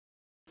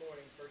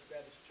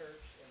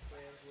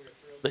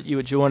that you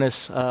would join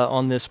us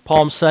on this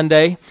Palm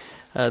Sunday,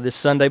 this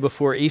Sunday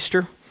before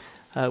Easter.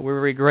 We're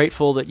very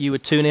grateful that you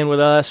would tune in with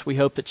us. We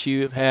hope that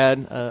you have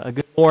had a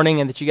good morning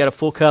and that you got a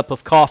full cup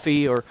of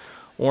coffee or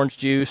orange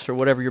juice or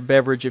whatever your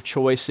beverage of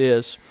choice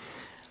is.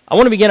 I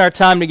want to begin our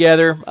time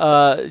together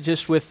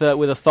just with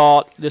a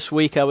thought. This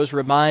week I was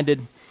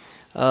reminded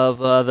of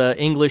the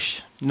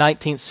English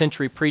 19th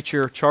century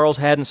preacher Charles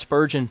Haddon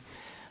Spurgeon.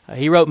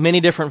 He wrote many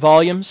different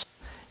volumes,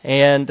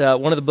 and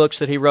one of the books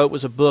that he wrote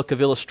was a book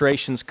of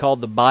illustrations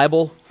called The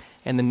Bible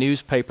and the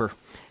Newspaper.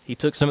 He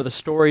took some of the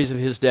stories of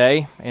his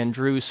day and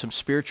drew some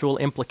spiritual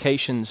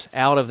implications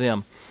out of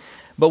them.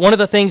 But one of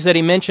the things that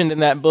he mentioned in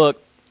that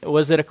book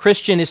was that a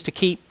Christian is to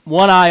keep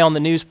one eye on the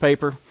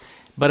newspaper,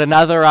 but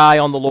another eye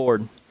on the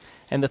Lord.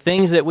 And the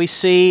things that we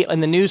see in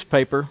the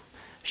newspaper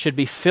should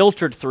be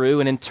filtered through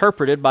and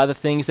interpreted by the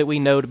things that we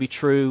know to be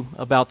true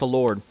about the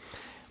Lord.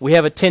 We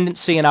have a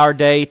tendency in our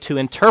day to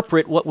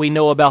interpret what we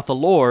know about the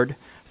Lord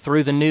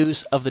through the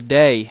news of the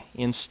day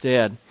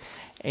instead.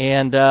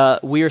 And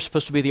we are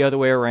supposed to be the other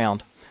way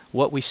around.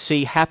 What we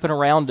see happen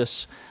around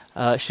us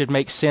should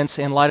make sense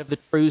in light of the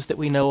truths that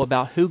we know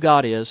about who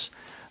God is,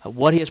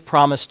 what He has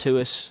promised to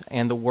us,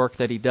 and the work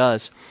that He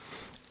does.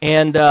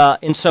 And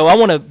so I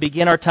want to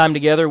begin our time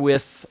together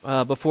with,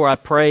 before I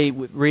pray,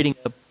 with reading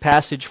a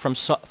passage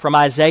from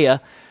Isaiah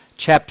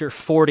chapter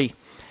 40.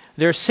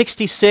 There are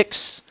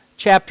 66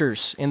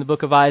 chapters in the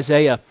book of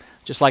Isaiah,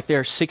 just like there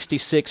are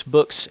 66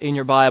 books in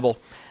your Bible.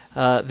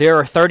 There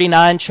are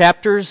 39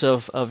 chapters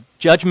of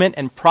judgment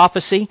and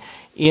prophecy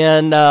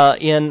in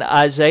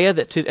Isaiah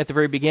at the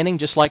very beginning,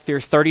 just like there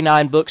are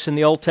 39 books in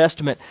the Old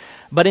Testament.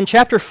 But in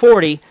chapter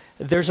 40,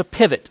 there's a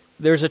pivot.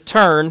 There's a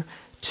turn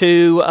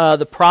to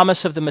the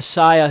promise of the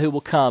Messiah who will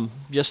come.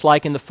 Just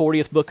like in the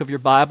 40th book of your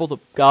Bible, the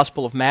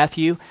Gospel of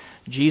Matthew,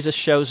 Jesus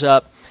shows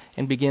up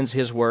and begins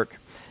His work.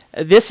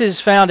 This is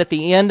found at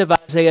the end of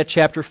Isaiah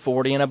chapter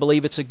 40, and I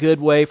believe it's a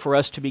good way for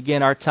us to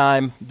begin our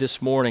time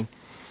this morning.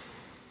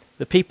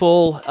 The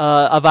people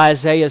of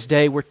Isaiah's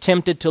day were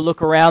tempted to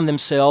look around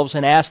themselves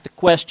and ask the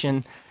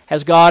question,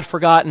 has God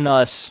forgotten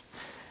us?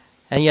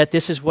 And yet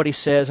this is what he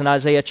says in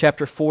Isaiah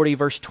chapter 40,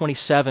 verse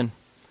 27.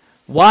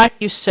 Why do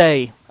you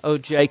say, O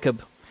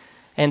Jacob,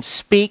 and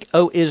speak,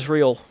 O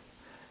Israel,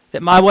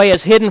 that my way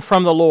is hidden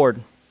from the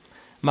Lord?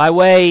 My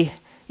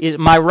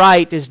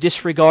right is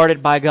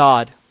disregarded by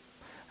God.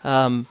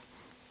 I'm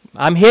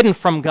hidden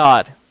from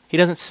God. He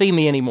doesn't see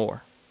me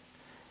anymore.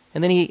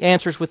 And then he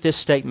answers with this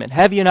statement,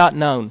 have you not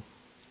known?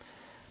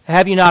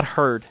 Have you not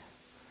heard?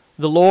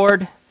 The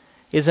Lord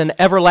is an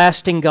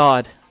everlasting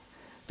God,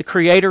 the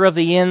creator of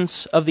the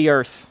ends of the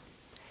earth.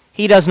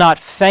 He does not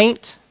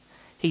faint.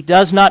 He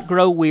does not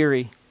grow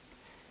weary.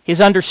 His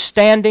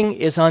understanding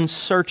is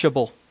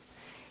unsearchable.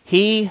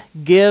 He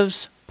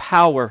gives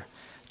power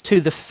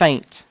to the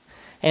faint,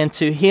 and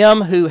to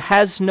him who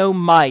has no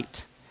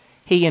might,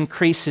 He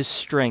increases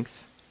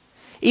strength.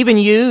 Even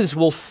youths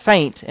will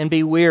faint and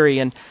be weary,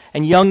 and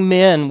young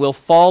men will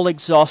fall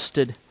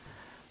exhausted.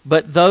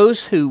 But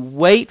those who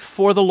wait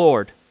for the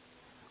Lord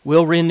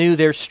will renew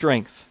their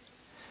strength.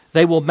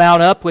 They will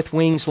mount up with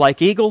wings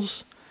like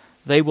eagles.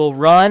 They will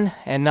run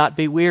and not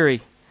be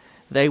weary.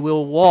 They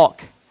will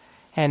walk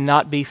and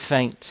not be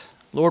faint.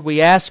 Lord,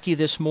 we ask you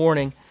this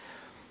morning,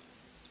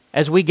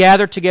 as we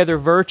gather together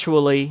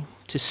virtually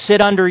to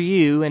sit under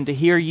you and to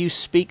hear you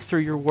speak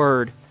through your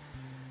word,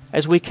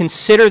 as we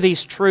consider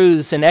these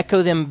truths and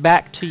echo them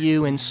back to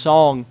you in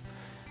song,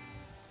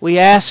 we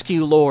ask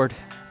you, Lord,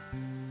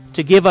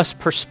 to give us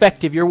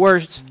perspective. Your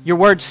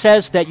word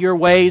says that your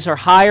ways are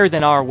higher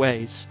than our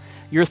ways,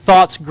 your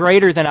thoughts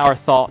greater than our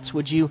thoughts.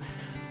 Would you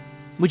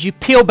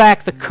peel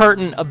back the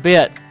curtain a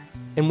bit,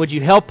 and would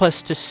you help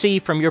us to see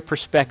from your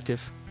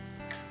perspective?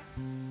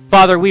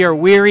 Father, we are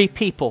weary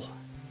people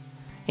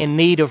in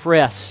need of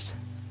rest.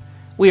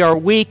 We are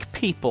weak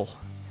people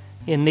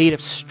in need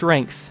of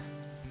strength.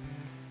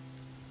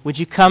 Would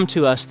you come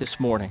to us this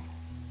morning?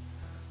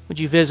 Would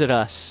you visit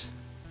us?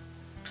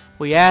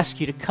 We ask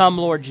you to come,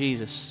 Lord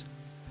Jesus,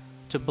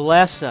 to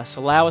bless us,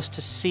 allow us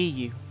to see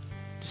you,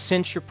 to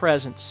sense your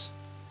presence,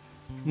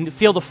 and to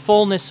feel the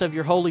fullness of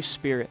your Holy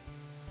Spirit.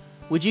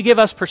 Would you give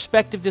us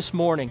perspective this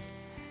morning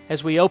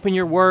as we open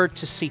your word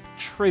to see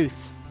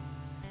truth?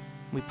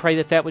 We pray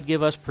that that would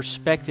give us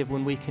perspective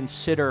when we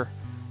consider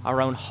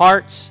our own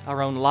hearts,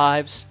 our own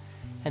lives,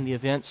 and the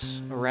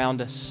events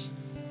around us.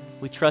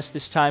 We trust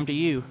this time to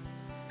you.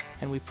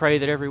 And we pray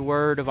that every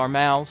word of our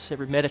mouths,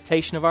 every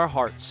meditation of our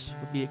hearts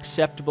would be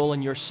acceptable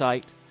in your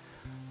sight,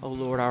 O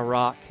Lord, our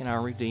rock and our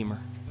Redeemer.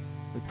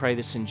 We pray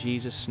this in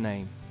Jesus'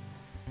 name.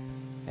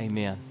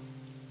 Amen.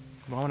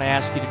 I want to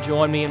ask you to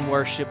join me in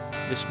worship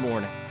this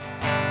morning.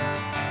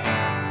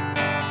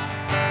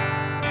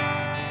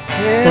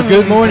 Well,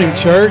 good morning,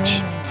 church.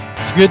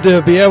 It's good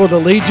to be able to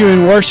lead you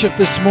in worship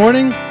this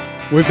morning.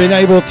 We've been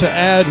able to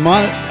add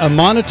a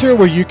monitor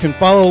where you can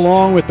follow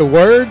along with the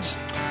words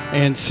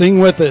and sing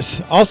with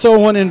us. Also, I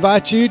want to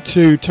invite you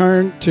to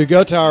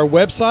go to our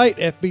website,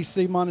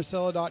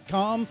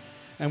 fbcmonticello.com,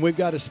 and we've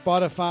got a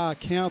Spotify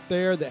account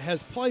there that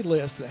has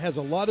playlists that has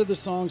a lot of the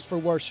songs for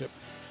worship.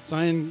 So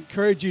I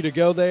encourage you to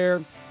go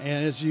there,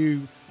 and as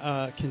you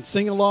can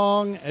sing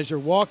along, as you're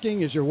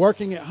walking, as you're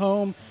working at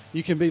home,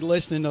 you can be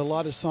listening to a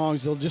lot of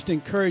songs that'll just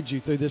encourage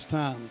you through this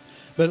time.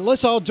 But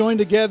let's all join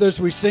together as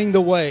we sing the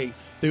way.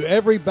 Through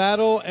every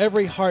battle,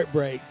 every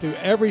heartbreak, through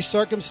every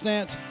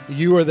circumstance,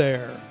 you are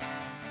there.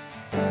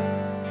 Through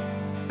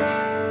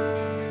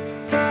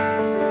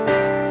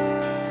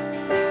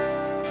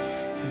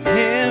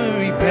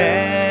every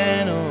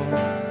battle,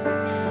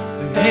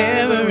 through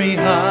every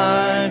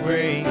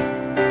heartbreak,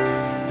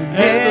 through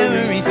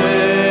every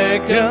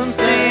circumstance,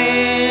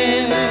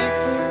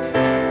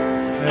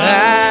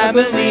 I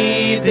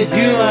believe that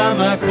you are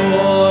my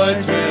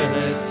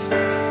fortress.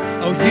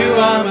 Oh, you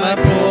are my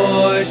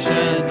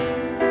portion.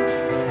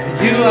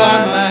 You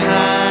are my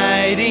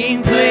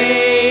hiding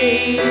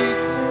place.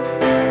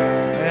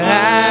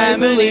 I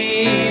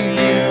believe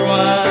you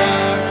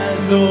are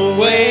the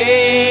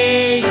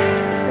way,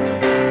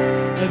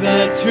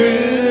 the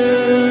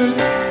truth,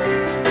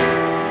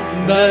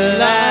 the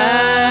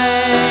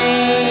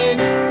light.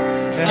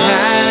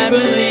 I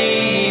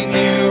believe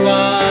you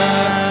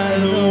are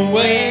the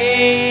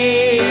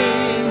way,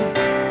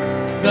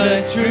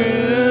 the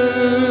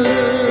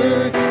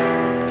truth,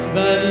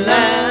 the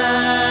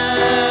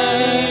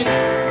light.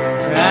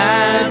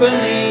 I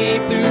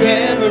believe through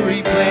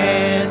every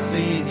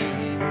blessing,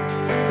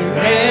 through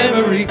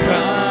every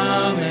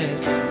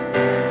promise,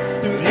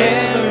 through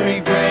every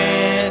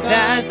breath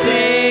I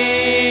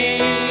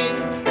take.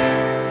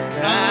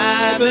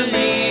 I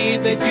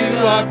believe that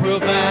you are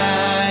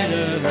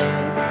provider,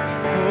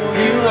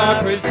 you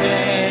are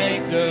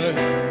protector,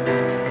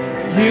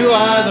 you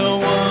are the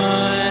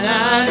one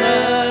I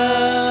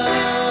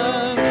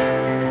love.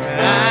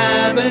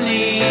 I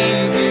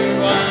believe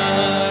you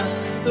are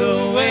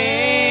the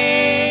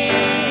way,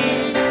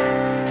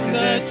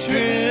 the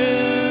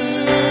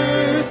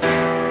truth,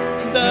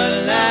 the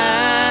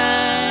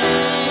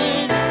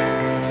light.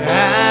 I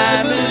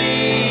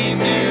believe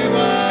you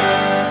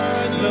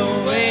are the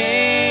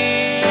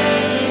way,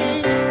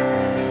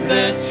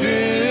 the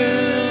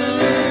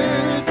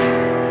truth,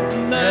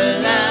 the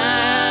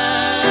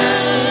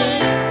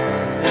light.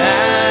 I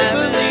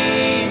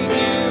believe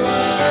you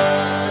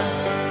are.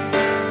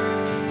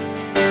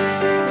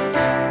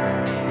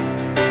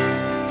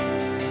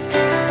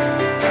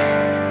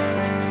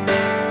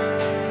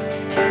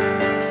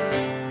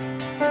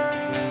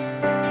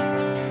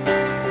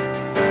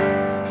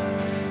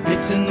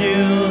 It's a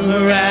new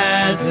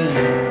horizon,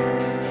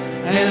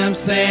 and I'm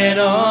set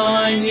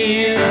on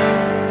you.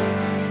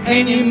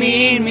 And you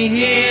meet me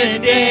here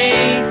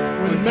today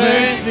with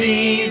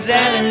mercies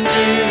that are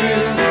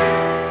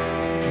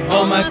new.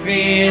 All my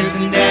fears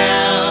and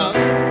doubts,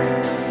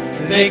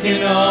 they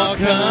can all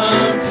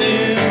come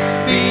to,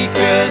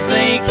 because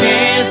they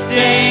can't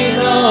stay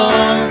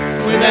long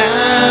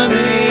without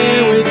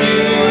me with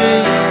you.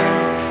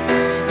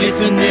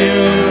 It's a new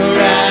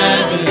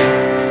horizon,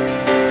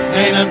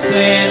 and I'm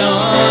set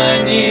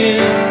on you.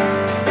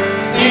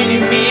 And you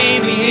meet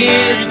me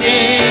here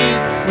today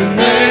with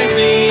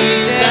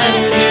mercies that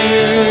are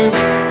new.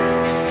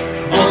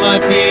 All my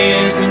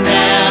fears and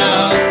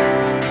doubts,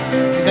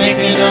 they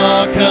can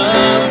all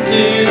come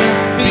to,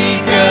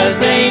 because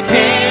they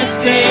can't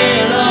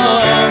stay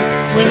long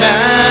when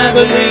I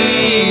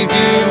believe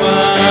you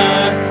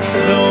are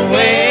the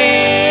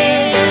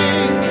way,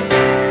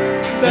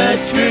 the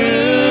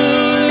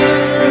truth,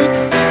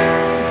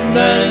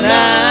 the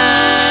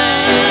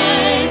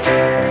light.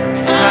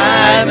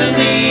 I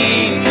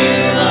believe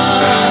you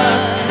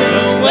are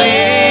the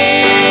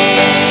way,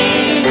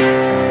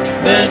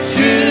 the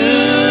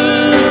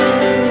truth,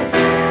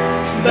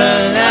 the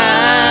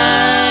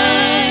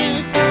light.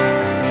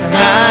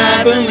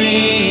 I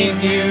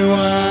believe you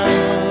are.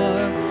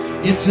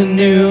 It's a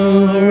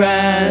new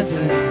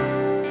horizon,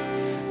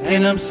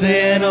 and I'm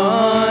set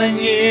on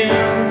you.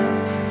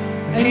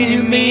 And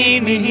you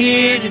meet me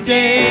here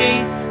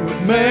today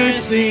with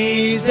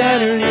mercies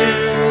that are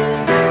new.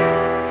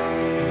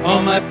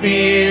 All my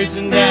fears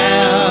and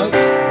doubts,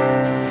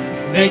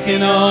 they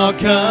can all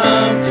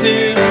come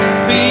to,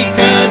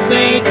 because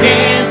they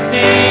can't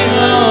stay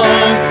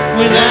long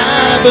when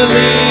I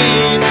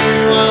believe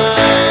you are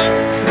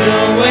the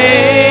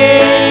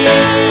way,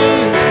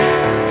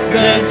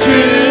 the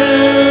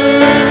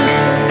truth,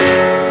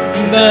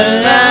 the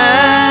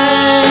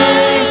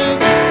light.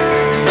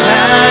 I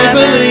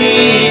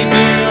believe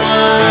you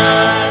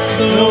are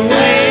the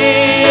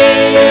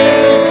way,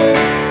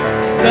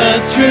 the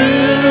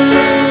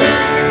truth,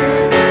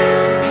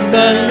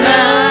 the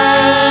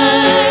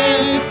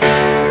light.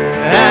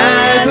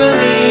 I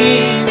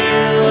believe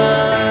you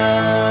are.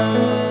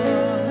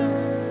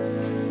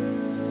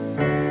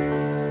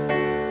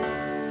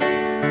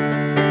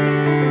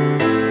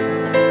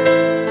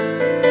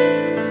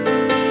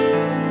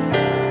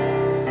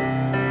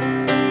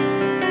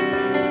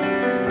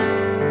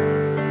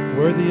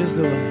 Worthy is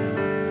the Lamb.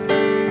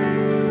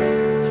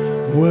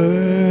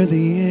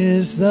 Worthy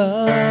is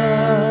the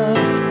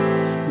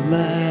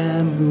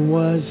Lamb who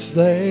was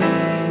slain.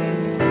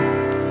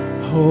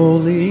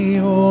 Holy,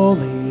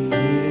 holy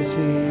is He.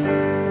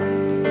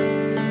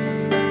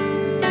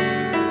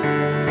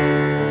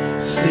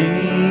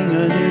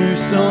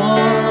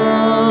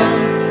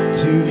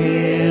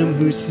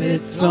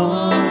 sits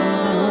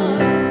on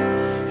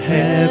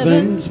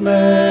heaven's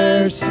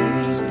mercy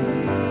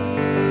seat.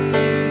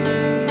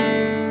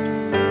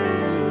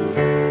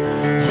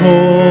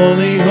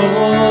 Holy,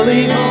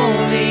 holy,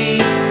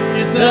 holy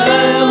is the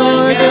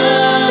Lord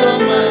God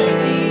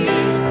Almighty,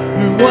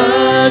 who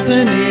was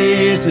and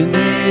is to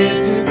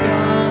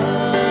come.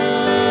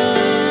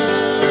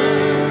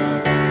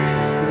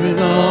 With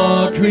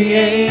all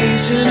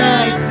creation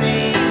I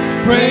sing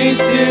praise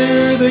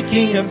to the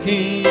King of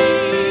Kings.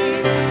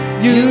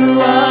 You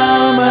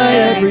are my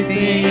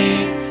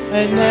everything,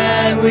 and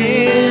I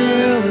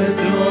will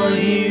adore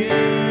you.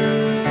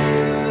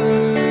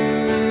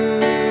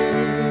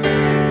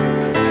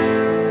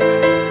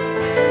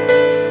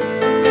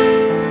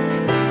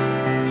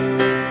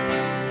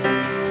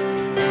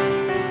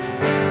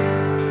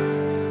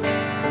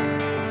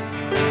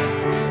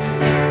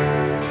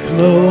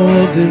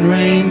 Clothed in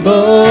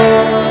rainbows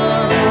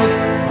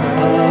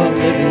of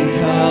living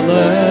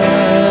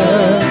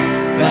color,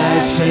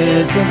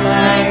 flashes of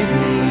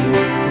lightning,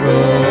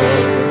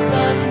 roars of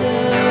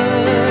thunder,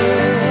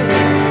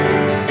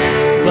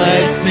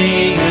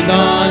 blessing and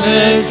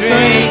honor,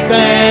 strength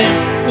and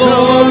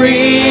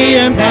glory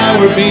and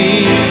power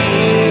be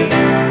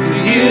to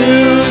you,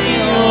 the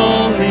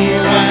only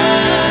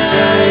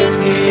wise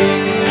King.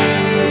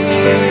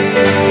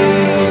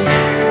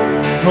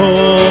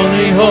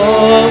 Holy,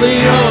 holy,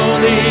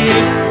 holy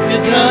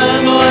is the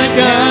Lord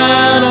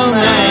God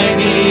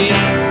Almighty,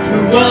 who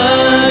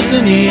was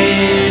and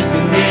is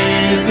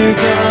to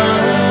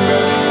come.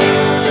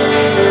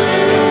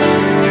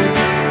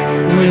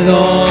 With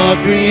all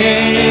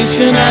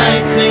creation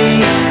I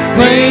sing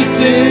praise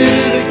to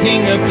the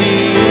King of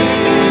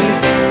Kings.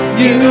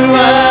 You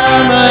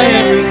are my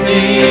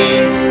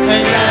everything,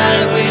 and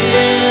I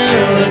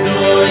will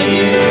adore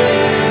you.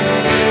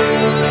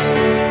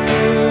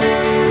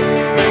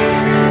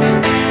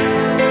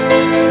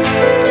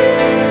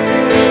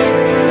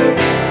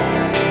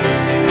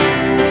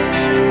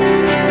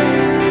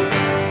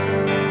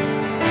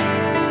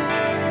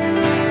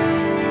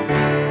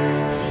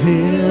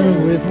 Filled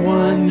with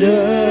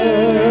wonder,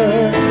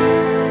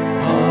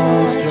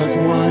 awestruck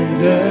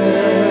wonder,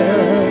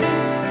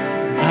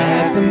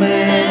 at the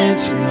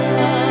mention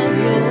of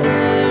your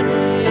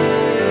name.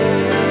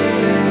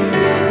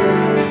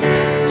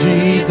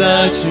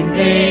 Jesus, your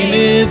name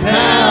is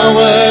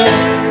power,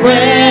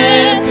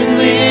 breath and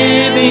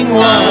living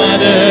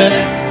water,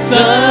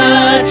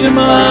 such a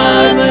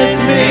marvelous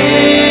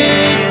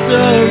mystery.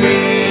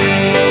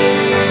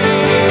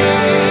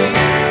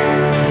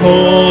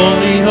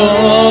 Holy,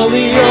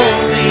 holy,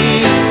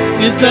 holy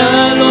is the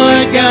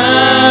Lord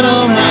God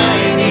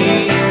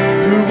Almighty,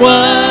 who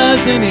was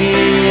and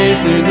is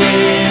to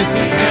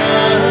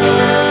come.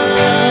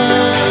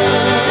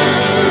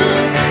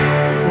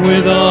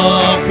 With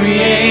all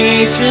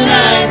creation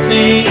I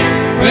sing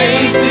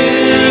praise to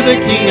the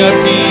King of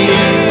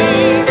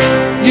Kings.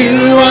 You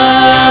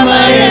are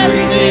my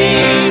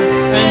everything,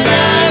 and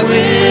I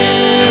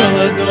will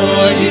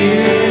adore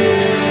you.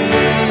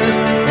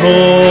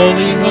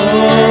 Holy,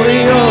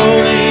 holy,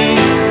 holy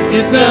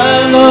is the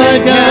Lord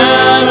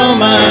God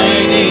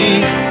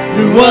Almighty,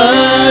 who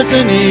was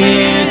and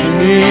is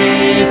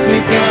to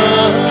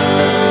come.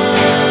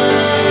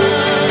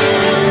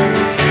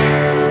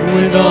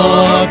 With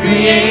all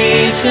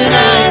creation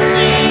I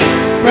sing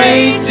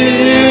praise to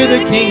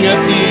the King of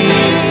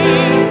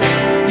Kings.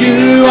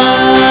 You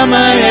are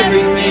my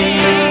everything,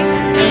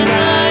 and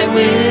I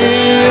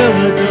will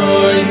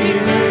adore you.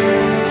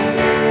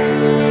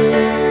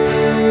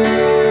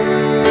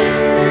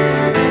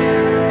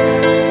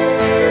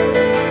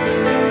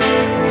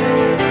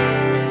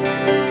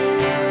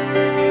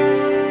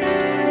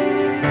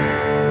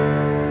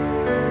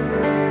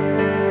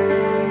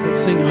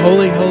 Sing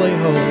holy, holy,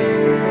 holy.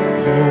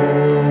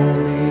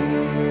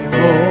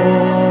 Holy,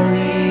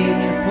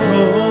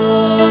 holy,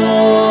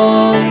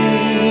 holy,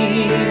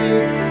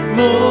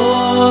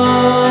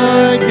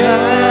 Lord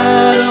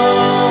God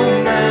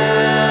Almighty.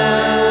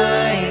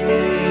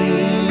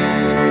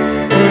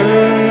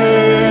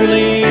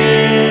 Early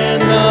in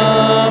the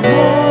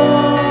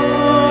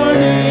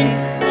morning,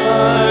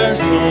 our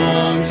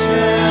song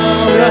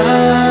shall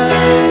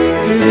rise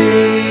to thee.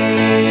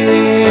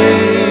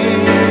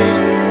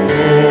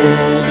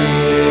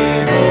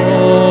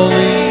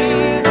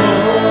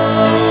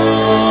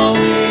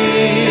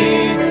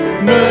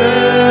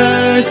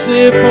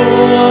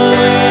 Merciful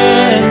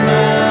and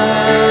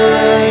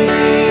mighty,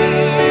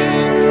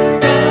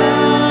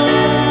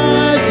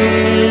 God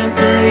in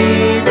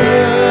three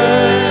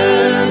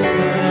persons,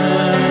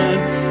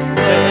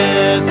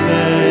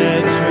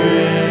 blessed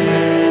Trinity.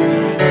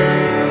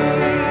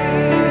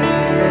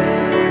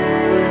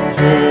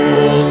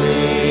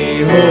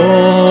 Holy,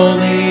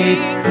 holy,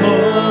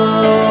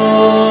 holy,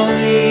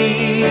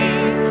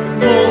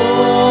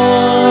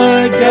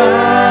 Lord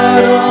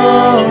God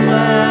Almighty.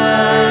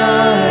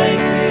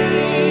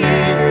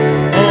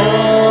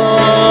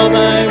 All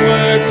thy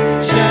works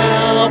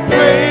shall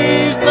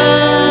praise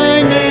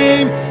thy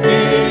name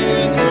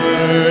in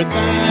earth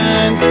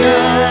and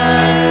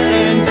sky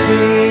and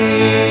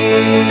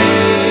sea.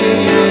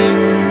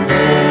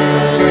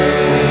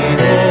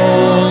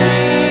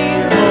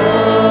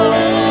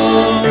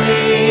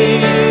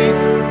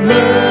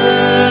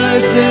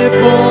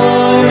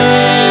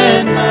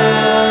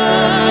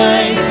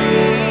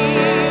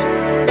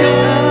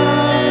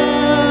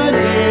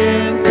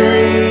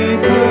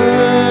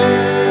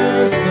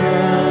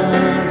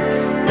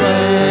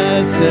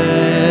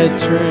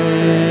 blessed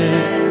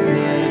Trinity.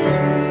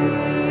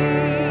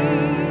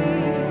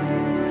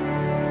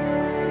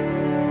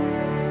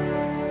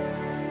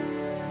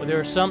 Well, there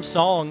are some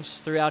songs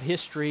throughout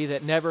history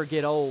that never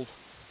get old,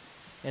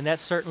 and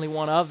that's certainly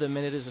one of them,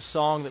 and it is a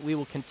song that we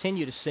will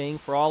continue to sing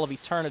for all of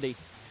eternity.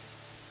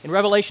 In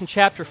Revelation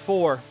chapter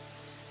 4,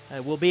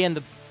 we'll be in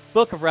the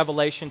book of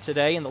Revelation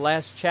today, in the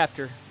last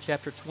chapter,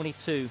 chapter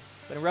 22.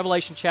 But in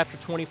Revelation chapter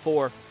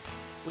 24,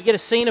 we get a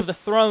scene of the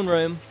throne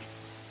room,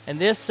 and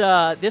this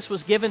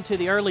was given to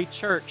the early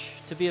church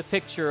to be a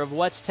picture of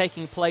what's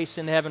taking place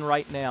in heaven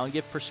right now and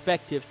give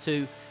perspective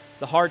to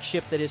the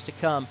hardship that is to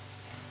come.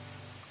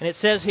 And it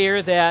says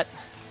here that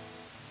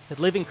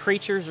living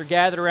creatures are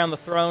gathered around the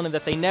throne and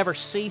that they never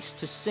cease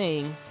to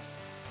sing,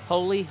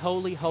 "Holy,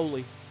 holy,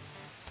 holy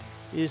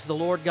is the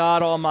Lord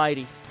God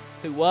Almighty,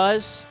 who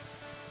was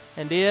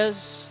and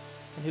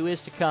who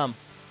is to come."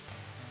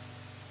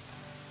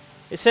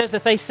 It says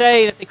that they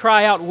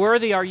cry out,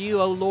 "Worthy are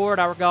you, O Lord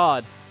our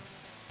God,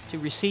 to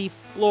receive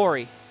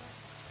glory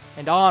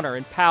and honor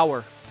and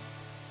power.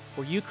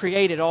 For you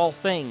created all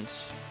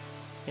things,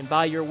 and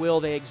by your will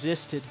they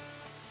existed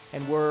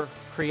and were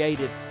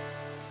created."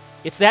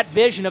 It's that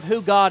vision of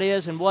who God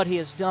is and what He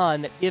has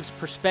done that gives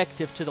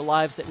perspective to the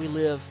lives that we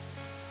live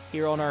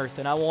here on earth.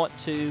 And I want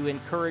to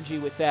encourage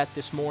you with that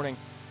this morning.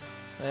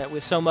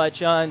 With so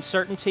much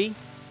uncertainty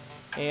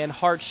and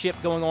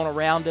hardship going on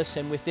around us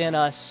and within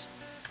us,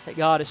 that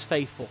God is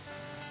faithful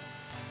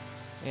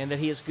and that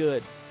He is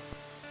good.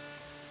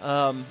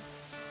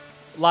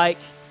 Like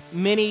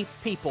many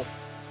people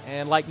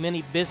and like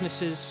many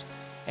businesses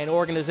and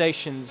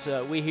organizations,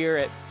 we here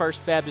at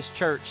First Baptist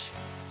Church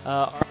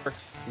are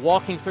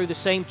walking through the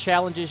same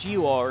challenges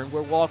you are, and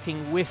we're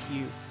walking with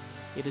you.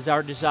 It is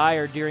our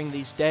desire during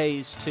these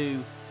days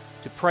to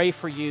pray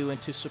for you and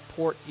to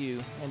support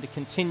you and to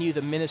continue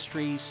the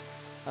ministries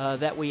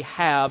that we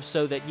have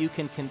so that you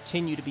can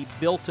continue to be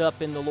built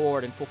up in the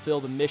Lord and fulfill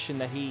the mission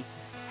that He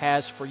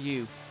has for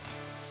you.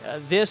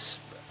 This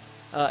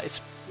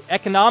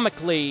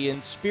economically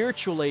and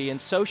spiritually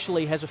and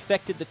socially has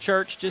affected the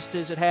church just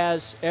as it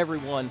has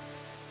everyone.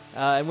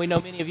 And we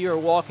know many of you are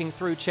walking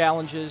through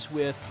challenges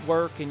with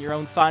work and your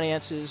own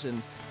finances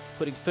and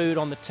putting food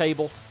on the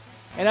table.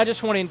 And I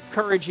just want to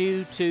encourage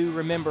you to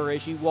remember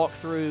as you walk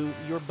through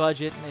your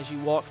budget and as you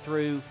walk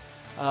through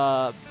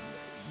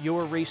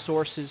your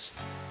resources,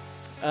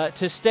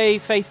 to stay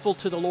faithful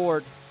to the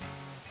Lord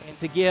and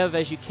to give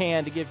as you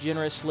can, to give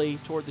generously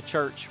toward the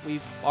church.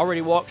 We've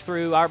already walked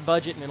through our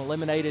budget and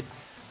eliminated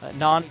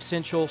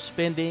non-essential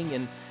spending,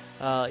 and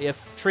if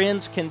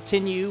trends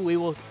continue, we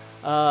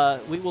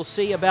will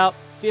see about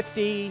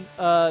 50,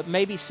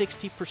 maybe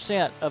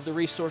 60% of the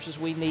resources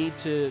we need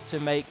to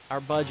make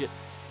our budget.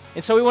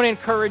 And so we want to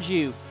encourage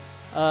you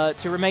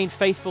to remain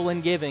faithful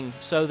in giving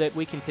so that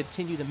we can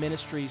continue the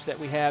ministries that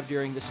we have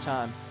during this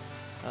time.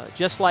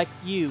 Just like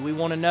you, we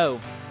want to know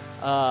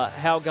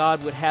how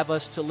God would have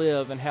us to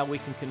live and how we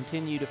can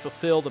continue to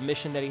fulfill the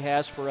mission that He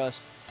has for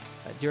us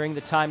during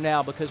the time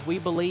now, because we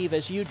believe,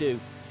 as you do,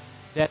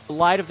 that the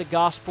light of the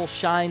gospel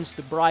shines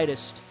the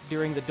brightest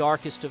during the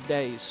darkest of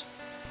days.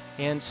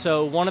 And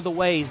so one of the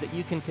ways that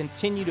you can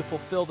continue to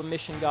fulfill the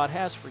mission God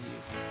has for you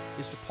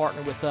is to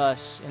partner with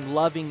us in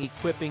loving,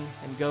 equipping,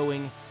 and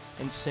going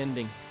and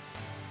sending.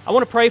 I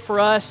want to pray for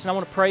us, and I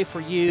want to pray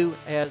for you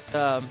as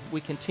we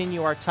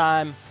continue our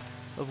time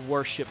of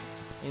worship.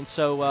 And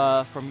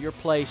so from your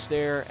place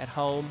there at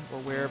home or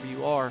wherever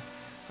you are,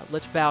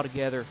 let's bow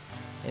together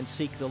and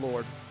seek the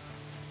Lord.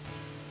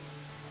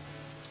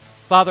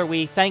 Father,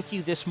 we thank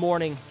you this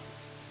morning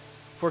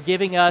for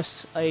giving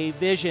us a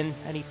vision,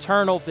 an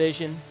eternal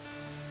vision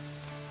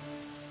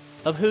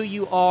of who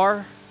you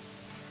are,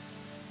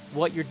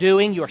 what you're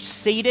doing. You're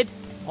seated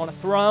on a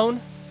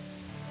throne,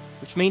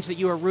 which means that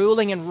you are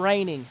ruling and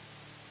reigning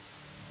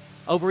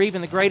over even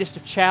the greatest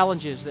of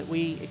challenges that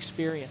we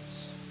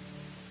experience.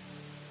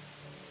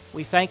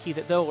 We thank you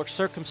that though our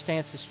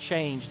circumstances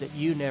change, that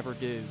you never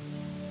do.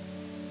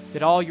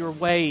 That all your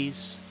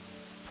ways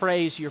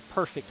praise your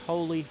perfect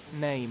holy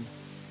name.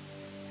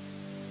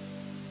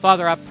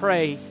 Father, I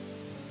pray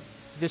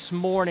this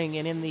morning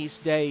and in these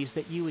days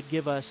that you would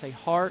give us a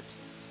heart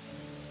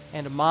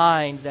and a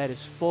mind that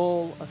is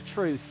full of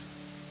truth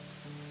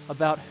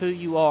about who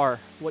you are,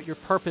 what your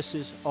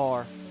purposes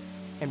are,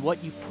 and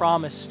what you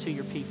promise to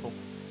your people.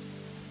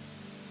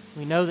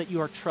 We know that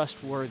you are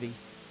trustworthy.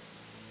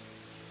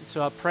 And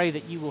so I pray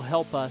that you will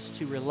help us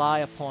to rely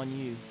upon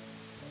you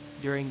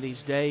during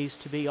these days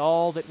to be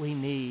all that we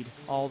need,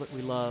 all that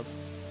we love.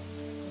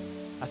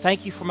 I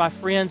thank you for my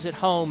friends at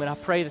home, and I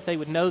pray that they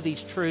would know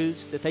these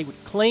truths, that they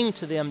would cling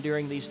to them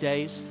during these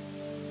days.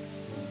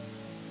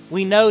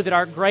 We know that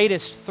our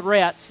greatest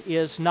threat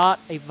is not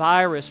a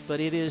virus, but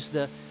it is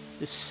the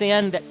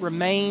sin that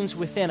remains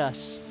within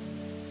us.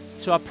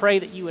 So I pray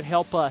that you would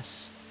help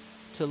us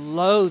to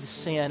loathe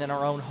sin in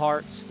our own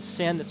hearts, the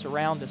sin that's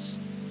around us,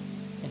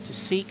 and to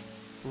seek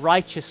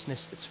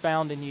righteousness that's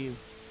found in you.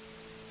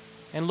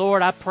 And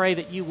Lord, I pray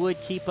that you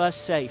would keep us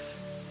safe.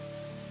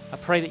 I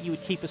pray that you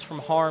would keep us from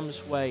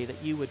harm's way,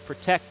 that you would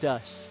protect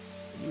us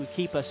that you would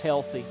keep us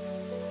healthy.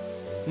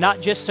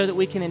 Not just so that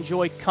we can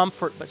enjoy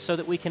comfort, but so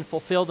that we can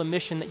fulfill the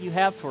mission that you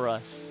have for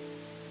us.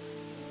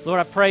 Lord,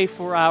 I pray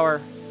for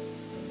our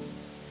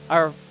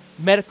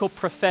medical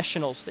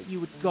professionals, that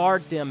you would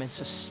guard them and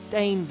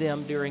sustain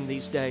them during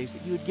these days,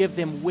 that you would give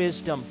them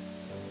wisdom.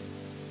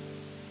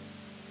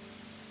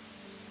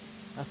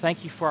 I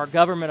thank you for our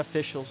government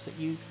officials,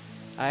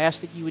 I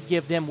ask that you would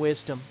give them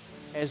wisdom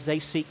as they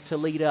seek to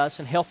lead us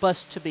and help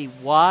us to be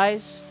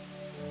wise,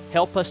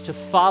 help us to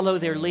follow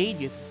their lead.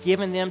 You've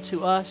given them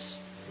to us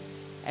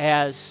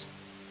as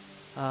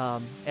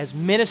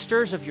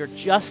ministers of your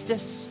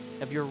justice,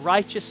 of your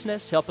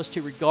righteousness. Help us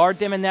to regard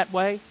them in that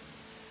way.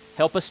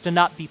 Help us to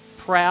not be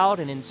proud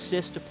and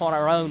insist upon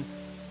our own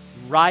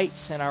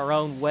rights and our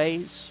own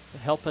ways, but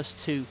help us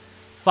to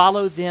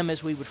follow them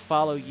as we would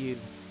follow you.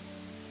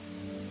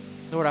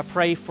 Lord, I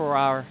pray for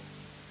our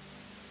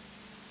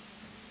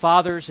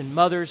fathers and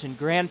mothers and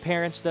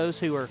grandparents, those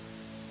who are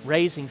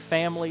raising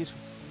families.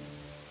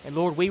 And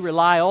Lord, we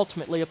rely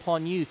ultimately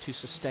upon you to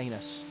sustain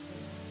us.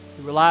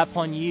 We rely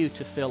upon you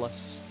to fill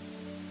us,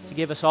 to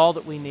give us all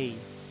that we need.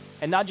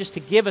 And not just to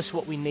give us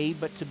what we need,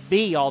 but to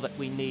be all that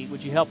we need.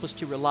 Would you help us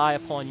to rely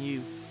upon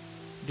you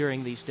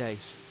during these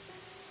days?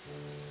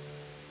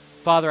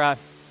 Father, I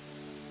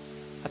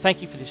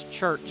thank you for this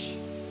church.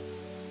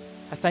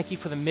 I thank you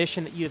for the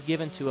mission that you have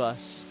given to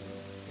us.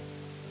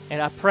 And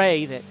I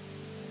pray that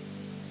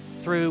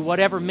through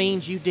whatever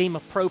means you deem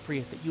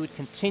appropriate, that you would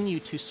continue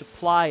to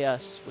supply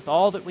us with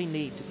all that we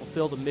need to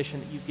fulfill the mission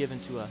that you've given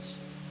to us.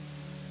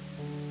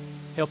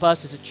 Help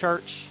us as a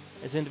church,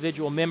 as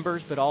individual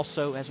members, but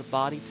also as a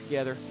body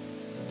together,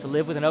 to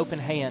live with an open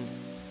hand,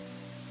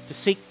 to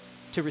seek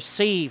to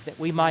receive that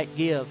we might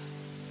give.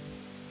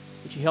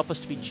 Would you help us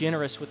to be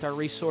generous with our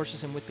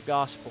resources and with the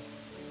gospel?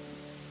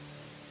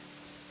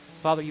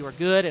 Father, you are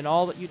good, and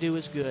all that you do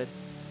is good.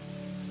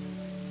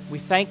 We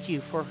thank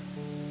you for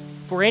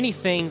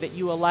anything that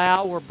you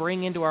allow or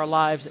bring into our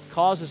lives that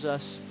causes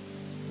us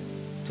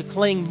to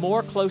cling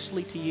more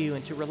closely to you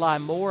and to rely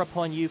more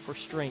upon you for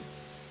strength.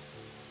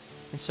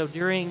 And so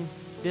during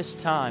this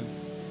time,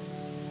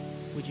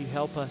 would you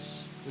help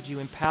us? Would you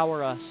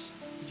empower us?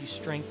 Would you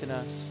strengthen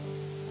us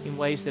in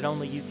ways that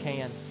only you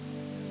can?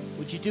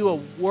 Would you do a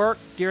work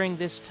during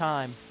this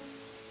time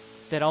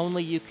that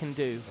only you can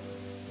do?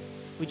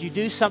 Would you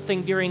do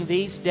something during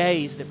these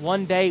days that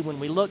one day when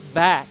we look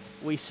back,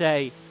 we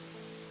say,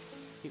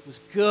 it was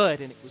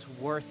good and it was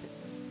worth it?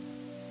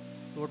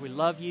 Lord, we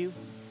love you.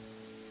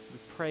 We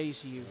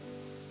praise you.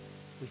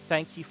 We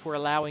thank you for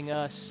allowing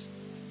us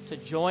to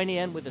join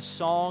in with a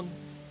song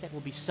that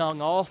will be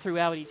sung all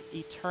throughout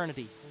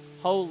eternity.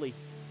 Holy,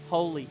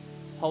 holy,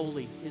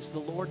 holy is the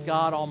Lord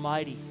God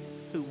Almighty,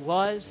 who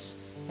was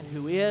and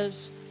who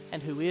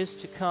is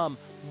to come.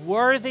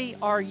 Worthy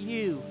are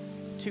you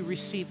to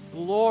receive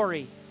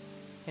glory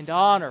and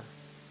honor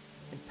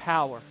and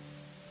power.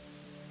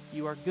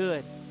 You are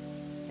good,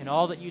 and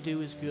all that you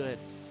do is good.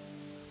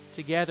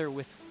 Together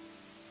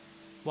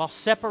while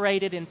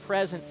separated in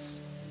presence,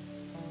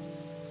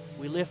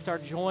 we lift our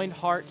joined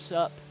hearts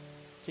up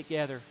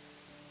together,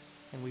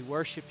 and we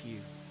worship you.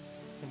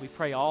 And we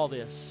pray all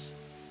this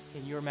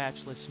in your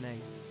matchless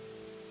name.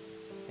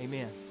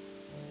 Amen.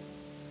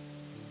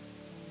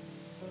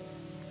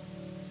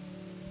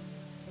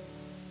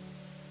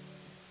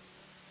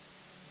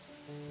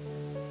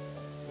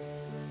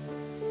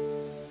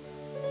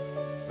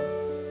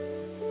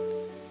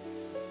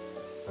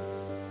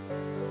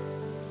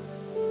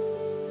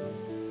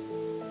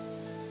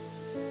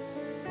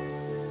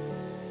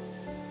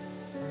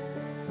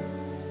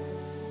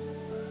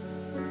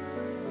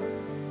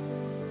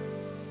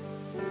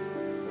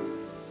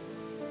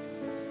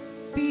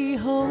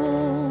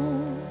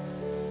 Behold,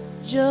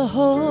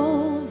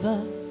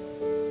 Jehovah,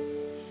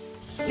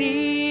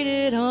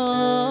 seated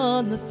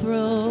on the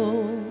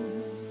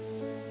throne.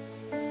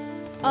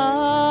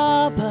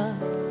 Abba,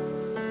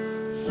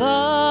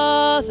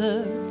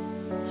 Father,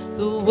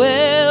 the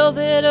well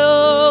that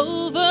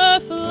overflows,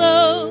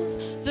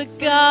 the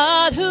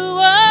God who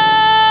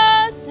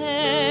was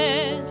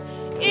and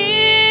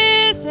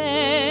is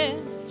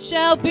and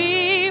shall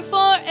be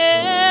forevermore.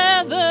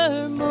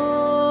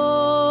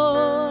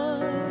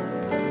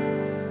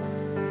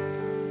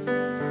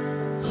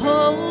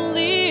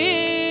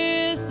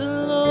 Holy is the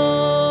Lord.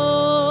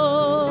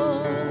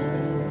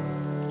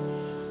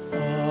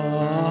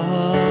 Amen.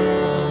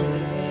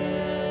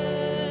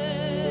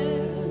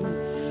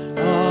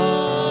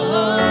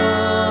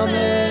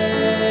 Amen.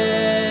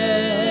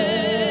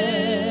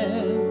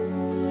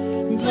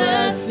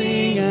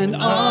 Blessing and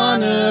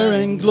honor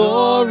and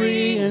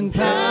glory and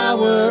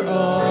power.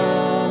 Amen.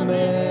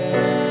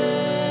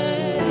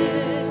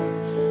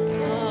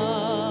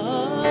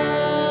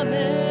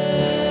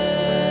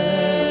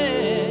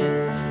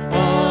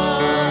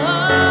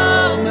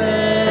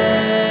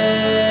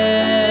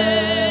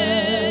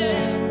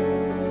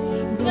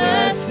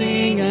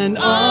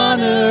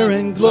 Honor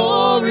and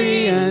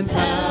glory and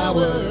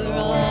power.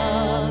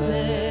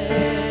 Amen.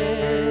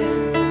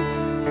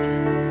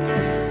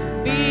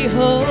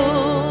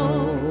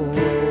 Behold,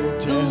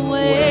 the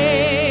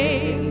way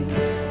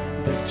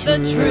the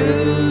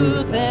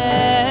truth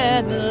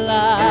and the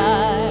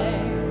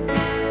light.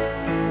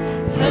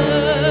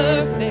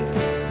 Perfect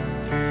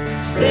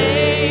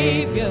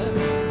Savior,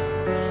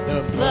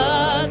 the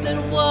blood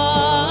that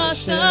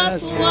washed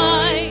us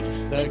white,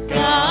 the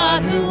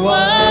God who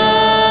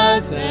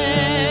was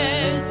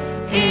and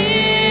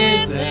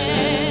is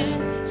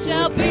and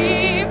shall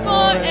be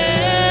forevermore.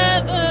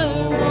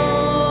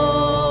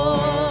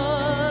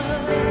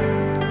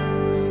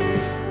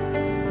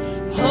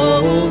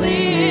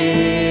 Holy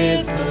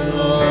is the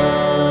Lord.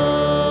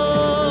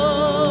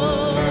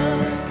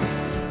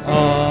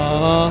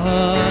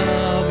 Amen.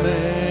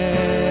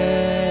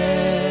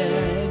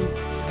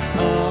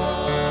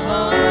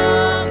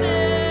 Amen.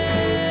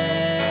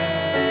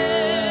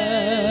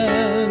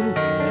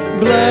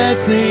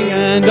 Blessing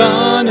and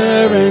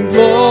honor and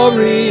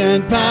glory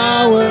and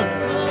power.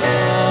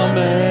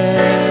 Amen.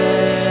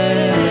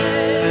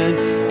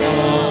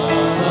 Amen.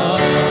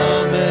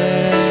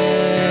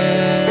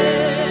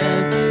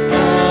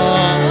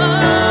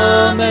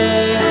 Amen.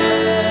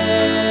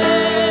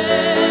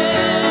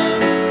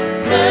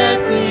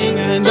 Blessing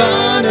and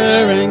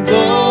honor and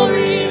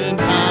glory and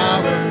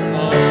power.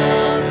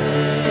 Amen.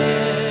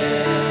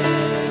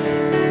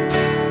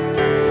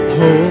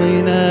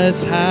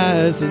 Holiness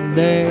has a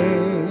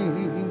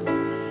name,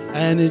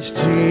 and it's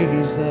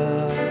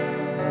Jesus.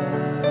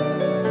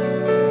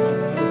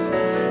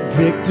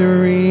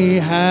 Victory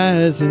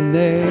has a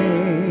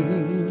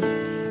name,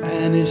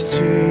 and it's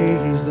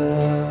Jesus.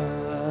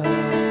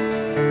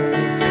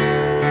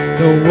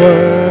 The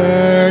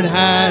Word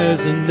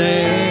has a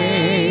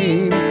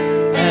name,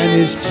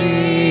 and it's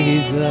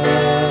Jesus.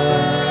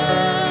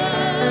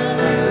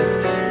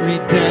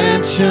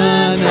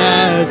 Redemption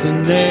has a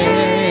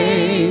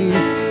name,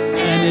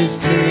 and it's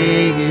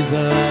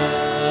Jesus.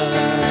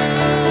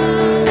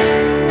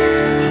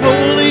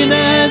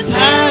 Holiness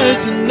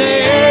has a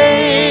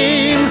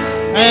name,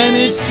 and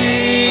it's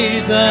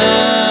Jesus.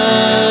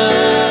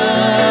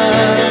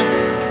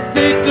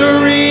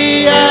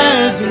 Victory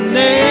has a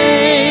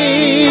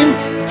name,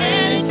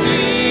 and it's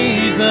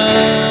Jesus.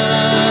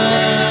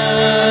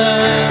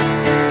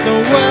 The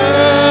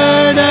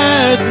Word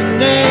has a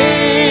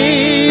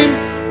name,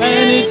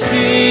 and it's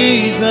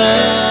Jesus.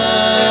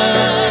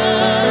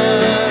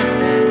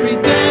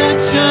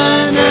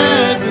 Redemption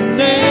has a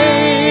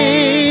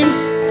name,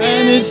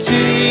 and it's Jesus.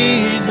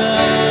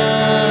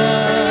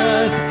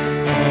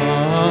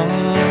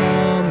 Amen.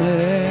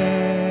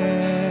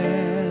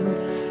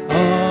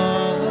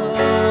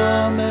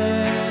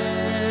 Amen.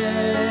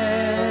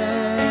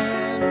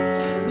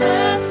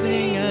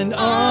 Blessing and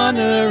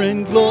honor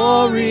and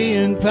glory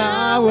and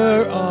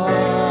power.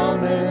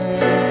 Amen.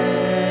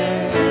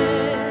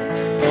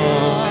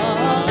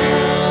 Amen.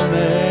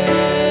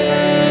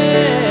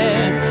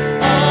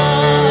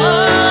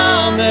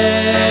 Amen.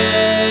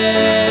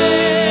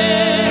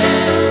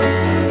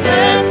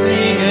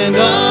 Blessing and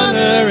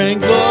honor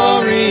and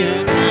glory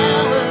and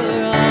power.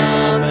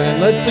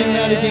 Amen. Let's sing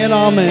that again.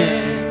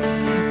 Amen.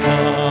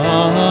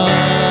 Amen.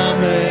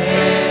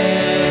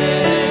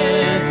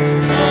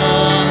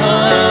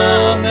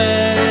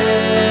 Amen.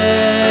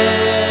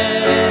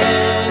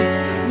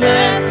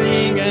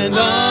 Blessing and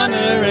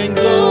honor and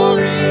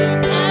glory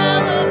and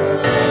power.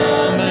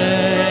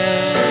 Amen.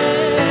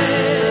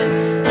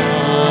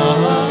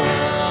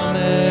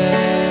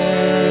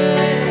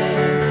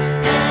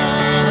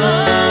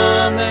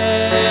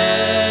 Amen.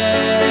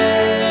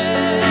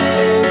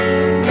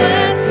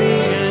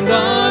 Blessing and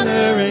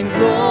honor and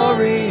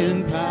glory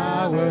and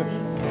power.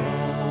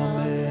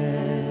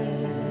 Amen.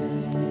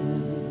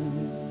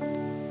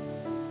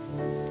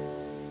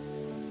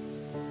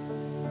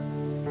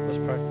 Let's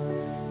pray.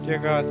 Dear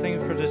God, thank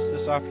you for this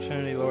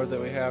opportunity, Lord, that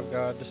we have,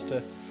 God, just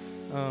to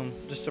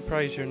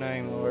praise your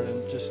name, Lord,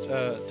 and just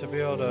to be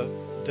able to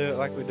do it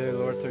like we do,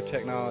 Lord, through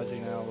technology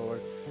now,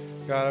 Lord.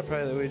 God, I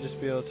pray that we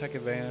just be able to take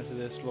advantage of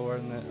this,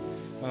 Lord, and that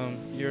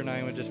your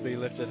name would just be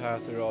lifted high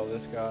through all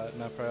this, God.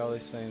 And I pray all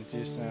these things in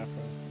Jesus' name I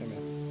pray.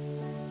 Amen.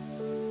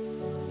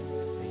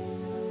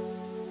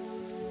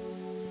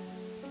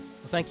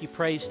 Well, thank you,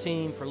 praise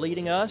team, for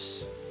leading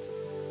us.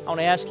 I want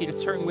to ask you to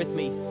turn with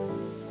me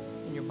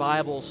in your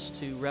Bibles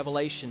to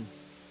Revelation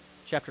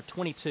chapter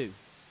 22.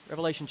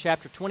 Revelation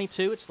chapter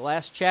 22, it's the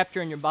last chapter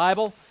in your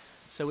Bible,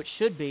 so it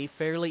should be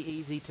fairly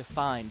easy to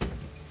find.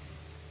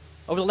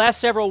 Over the last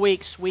several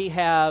weeks, we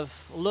have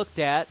looked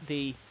at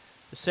the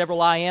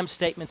several I am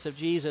statements of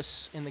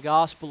Jesus in the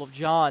Gospel of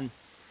John.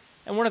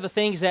 And one of the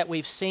things that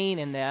we've seen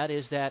in that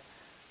is that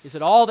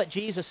all that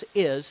Jesus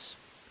is,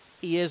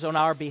 He is on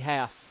our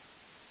behalf.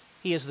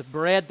 He is the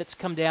bread that's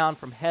come down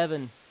from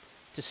heaven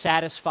to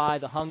satisfy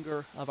the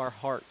hunger of our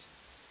heart.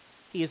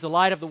 He is the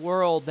light of the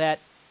world that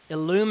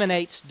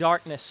illuminates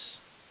darkness.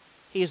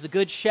 He is the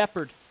good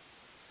shepherd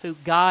who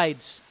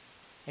guides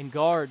and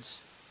guards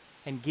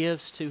and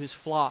gives to his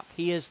flock.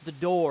 He is the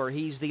door.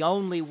 He's the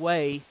only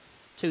way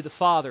to the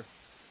Father.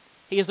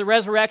 He is the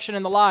resurrection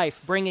and the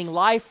life, bringing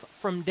life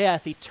from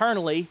death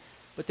eternally,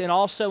 but then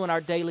also in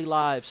our daily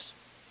lives.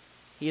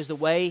 He is the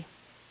way,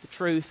 the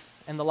truth,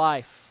 and the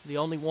life, the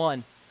only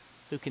one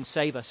who can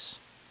save us.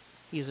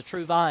 He is a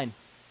true vine,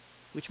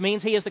 which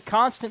means He is the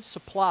constant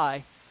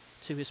supply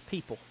to His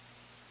people.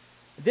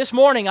 This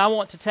morning, I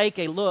want to take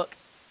a look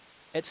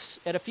at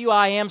a few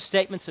I am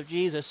statements of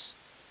Jesus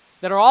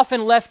that are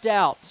often left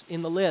out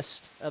in the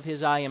list of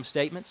His I am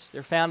statements.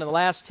 They're found in the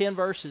last 10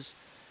 verses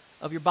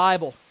of your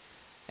Bible.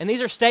 And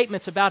these are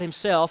statements about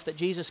Himself that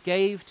Jesus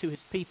gave to His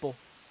people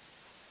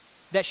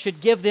that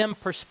should give them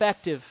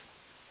perspective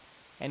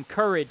and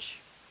courage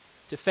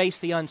to face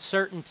the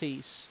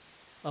uncertainties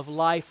of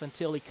life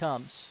until He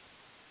comes.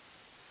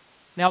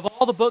 Now, of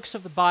all the books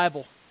of the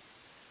Bible,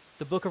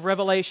 the book of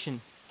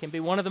Revelation can be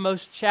one of the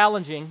most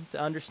challenging to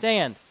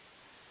understand.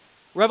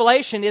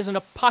 Revelation is an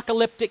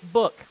apocalyptic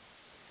book,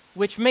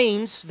 which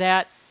means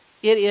that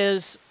it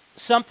is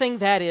something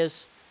that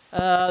is,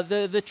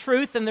 the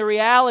truth and the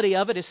reality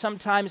of it is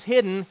sometimes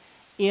hidden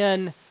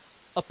in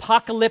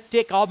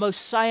apocalyptic,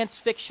 almost science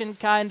fiction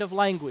kind of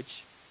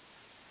language.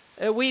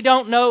 We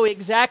don't know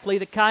exactly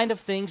the kind of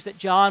things that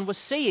John was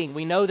seeing.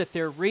 We know that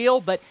they're real,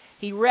 but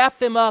he wrapped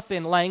them up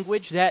in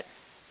language that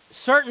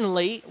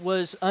certainly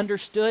was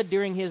understood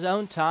during his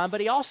own time,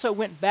 but he also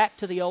went back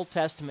to the Old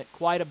Testament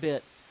quite a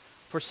bit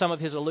for some of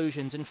his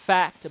allusions. In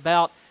fact,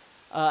 about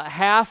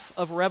half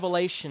of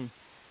Revelation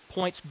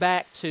points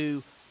back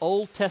to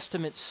Old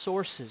Testament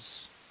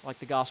sources, like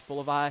the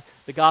Gospel of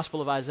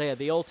Isaiah,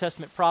 the Old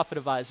Testament prophet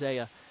of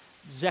Isaiah,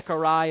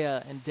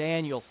 Zechariah and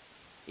Daniel,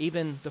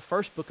 even the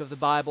first book of the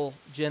Bible,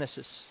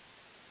 Genesis.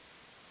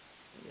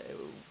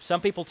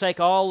 Some people take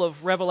all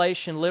of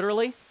Revelation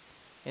literally,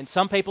 and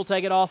some people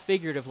take it all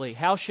figuratively.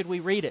 How should we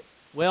read it?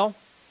 Well,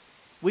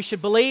 we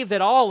should believe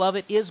that all of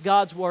it is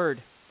God's Word.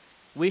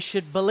 We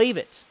should believe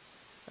it.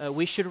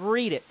 We should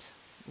read it.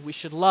 We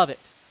should love it.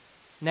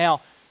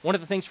 Now, one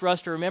of the things for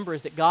us to remember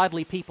is that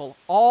godly people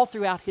all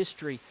throughout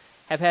history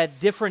have had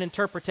different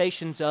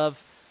interpretations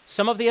of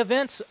some of the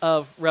events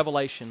of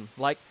Revelation,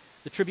 like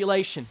the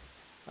tribulation,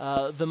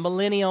 the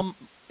millennium,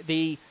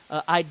 the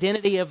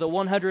identity of the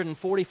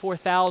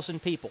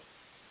 144,000 people.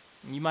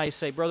 And you might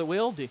say, Brother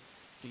Will, do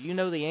you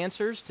know the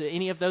answers to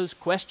any of those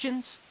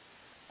questions?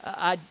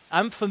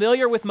 I'm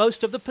familiar with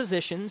most of the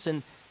positions,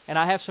 and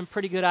I have some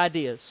pretty good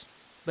ideas.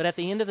 But at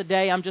the end of the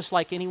day, I'm just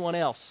like anyone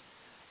else.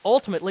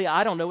 Ultimately,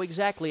 I don't know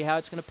exactly how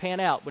it's going to pan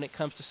out when it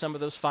comes to some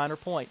of those finer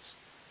points.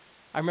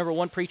 I remember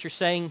one preacher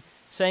saying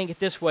it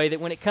this way, that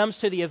when it comes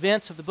to the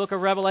events of the book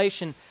of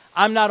Revelation,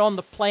 I'm not on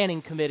the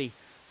planning committee.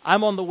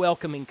 I'm on the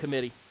welcoming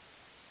committee.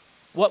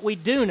 What we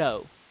do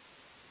know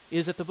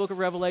is that the book of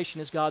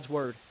Revelation is God's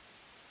Word.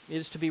 It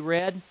is to be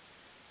read,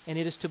 and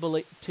it is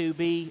to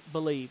be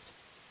believed.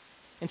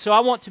 And so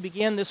I want to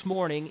begin this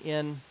morning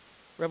in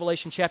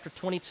Revelation chapter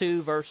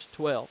 22, verse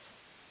 12.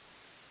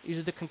 These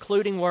are the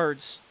concluding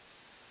words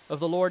of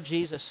the Lord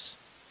Jesus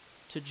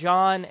to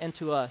John and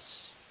to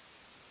us.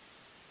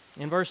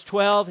 In verse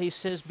 12, He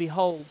says,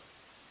 Behold,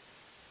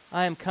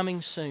 I am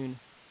coming soon,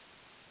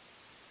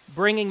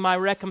 bringing my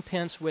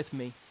recompense with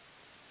me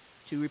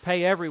to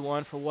repay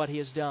everyone for what he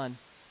has done.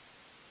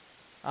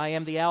 I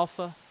am the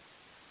Alpha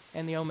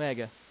and the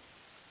Omega,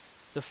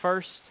 the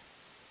first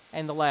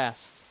and the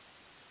last,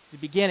 the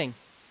beginning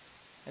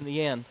and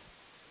the end.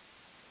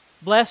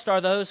 Blessed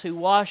are those who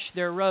wash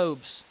their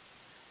robes,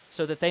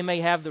 so that they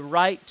may have the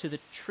right to the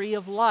tree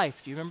of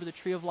life. Do you remember the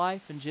tree of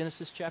life in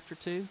Genesis chapter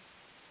 2?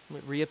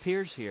 It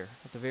reappears here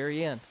at the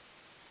very end.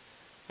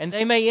 And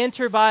they may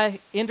enter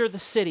the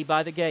city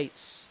by the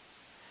gates.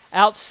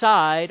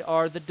 Outside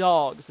are the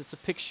dogs. It's a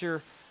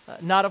picture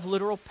not of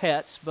literal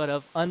pets, but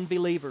of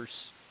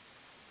unbelievers.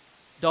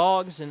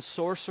 Dogs and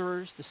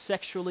sorcerers, the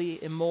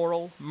sexually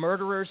immoral,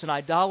 murderers and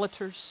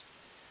idolaters,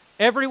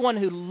 everyone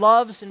who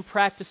loves and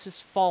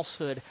practices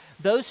falsehood,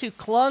 those who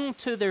clung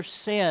to their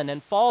sin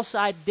and false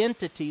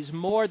identities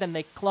more than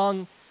they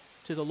clung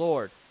to the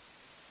Lord.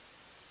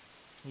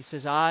 He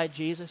says, I,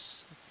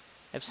 Jesus,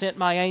 have sent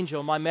my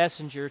angel, my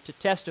messenger, to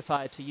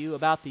testify to you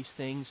about these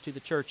things to the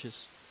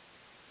churches.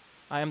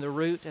 I am the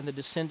root and the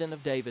descendant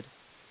of David,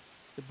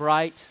 the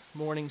bright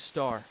morning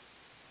star.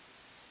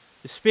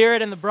 The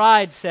Spirit and the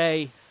bride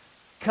say,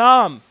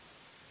 Come.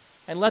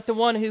 And let the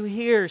one who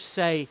hears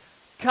say,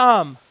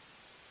 Come.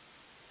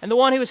 And the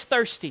one who is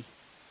thirsty,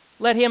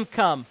 let him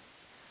come.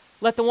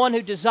 Let the one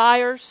who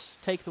desires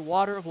take the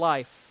water of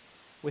life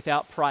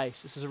without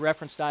price. This is a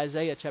reference to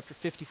Isaiah chapter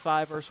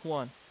 55, verse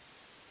 1.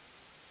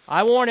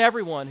 I warn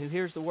everyone who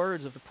hears the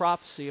words of the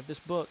prophecy of this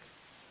book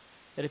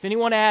that if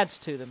anyone adds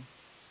to them,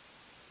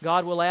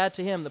 God will add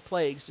to him the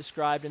plagues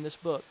described in this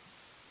book.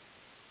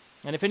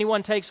 And if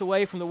anyone takes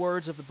away from the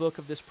words of the book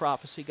of this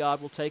prophecy,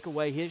 God will take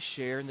away his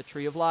share in the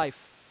tree of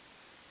life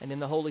and in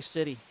the holy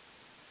city,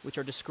 which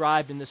are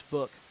described in this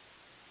book.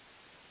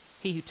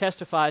 He who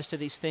testifies to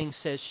these things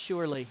says,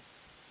 Surely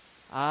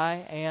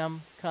I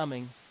am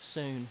coming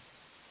soon.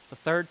 The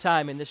third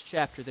time in this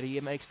chapter that he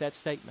makes that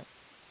statement.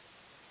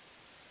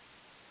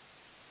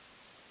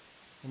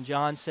 And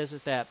John says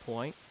at that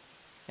point,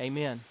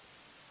 Amen.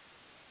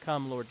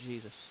 Come, Lord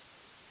Jesus.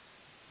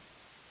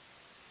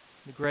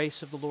 The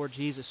grace of the Lord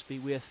Jesus be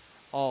with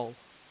all.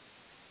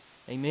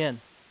 Amen.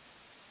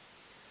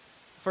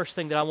 The first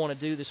thing that I want to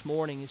do this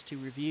morning is to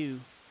review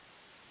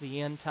the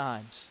end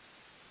times.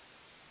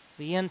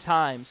 The end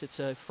times. It's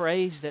a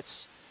phrase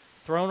that's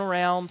thrown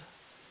around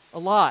a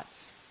lot.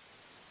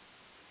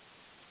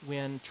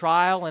 When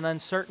trial and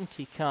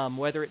uncertainty come,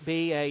 whether it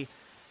be an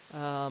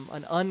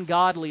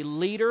ungodly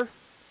leader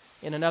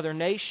in another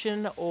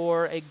nation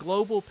or a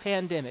global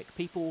pandemic,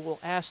 people will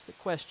ask the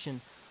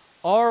question,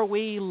 are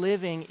we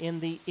living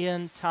in the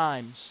end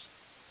times?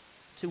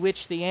 To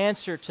which the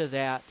answer to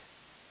that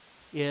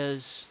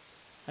is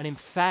an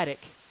emphatic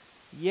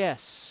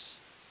yes.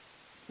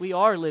 We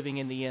are living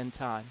in the end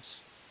times.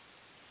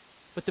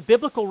 But the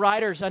biblical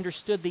writers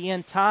understood the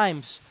end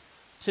times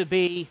to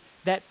be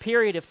that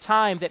period of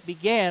time that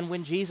began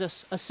when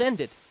Jesus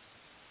ascended.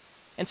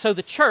 And so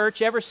the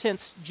church, ever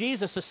since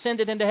Jesus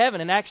ascended into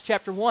heaven in Acts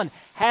chapter 1,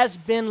 has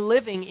been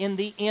living in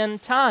the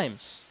end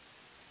times.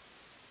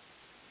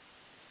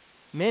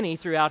 Many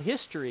throughout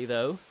history,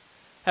 though,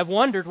 have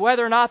wondered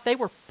whether or not they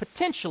were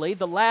potentially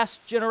the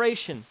last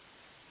generation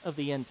of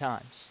the end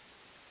times.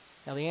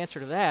 Now the answer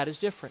to that is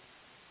different.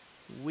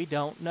 We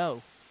don't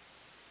know.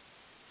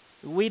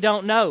 We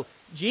don't know.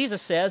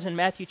 Jesus says in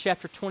Matthew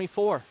chapter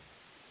 24,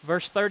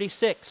 verse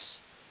 36,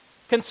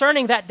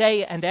 concerning that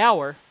day and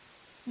hour,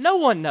 no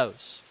one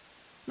knows,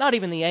 not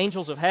even the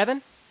angels of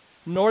heaven,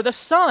 nor the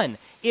Son.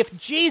 If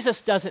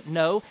Jesus doesn't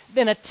know,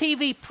 then a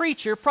TV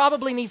preacher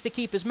probably needs to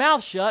keep his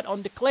mouth shut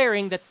on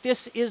declaring that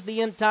this is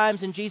the end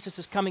times and Jesus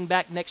is coming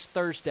back next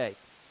Thursday.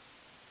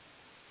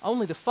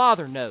 Only the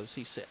Father knows,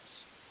 he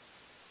says.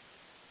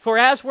 For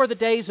as were the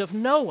days of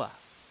Noah,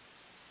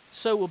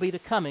 so will be the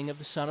coming of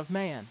the Son of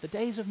Man. The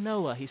days of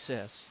Noah, he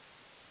says.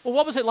 Well,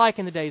 what was it like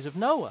in the days of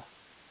Noah?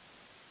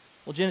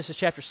 Well, Genesis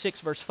chapter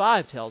 6, verse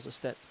 5 tells us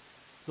that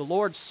the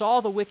Lord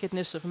saw the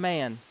wickedness of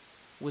man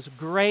was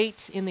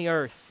great in the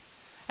earth,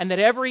 and that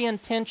every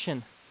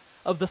intention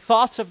of the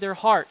thoughts of their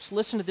hearts,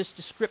 listen to this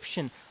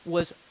description,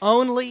 was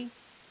only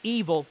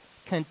evil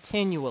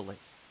continually.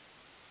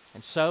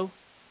 And so,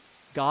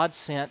 God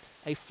sent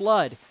a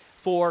flood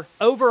for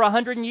over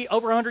 100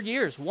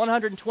 years,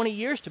 120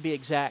 years to be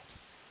exact.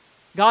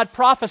 God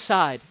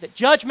prophesied that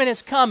judgment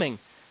is coming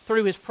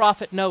through his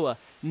prophet Noah.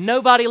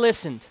 Nobody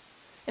listened.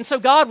 And so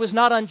God was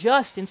not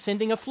unjust in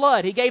sending a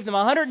flood. He gave them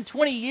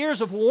 120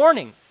 years of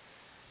warning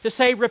to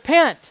say,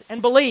 repent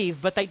and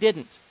believe, but they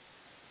didn't.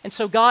 And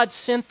so God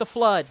sent the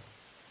flood.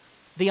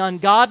 The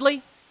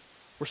ungodly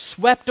were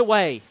swept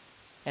away,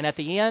 and at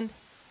the end,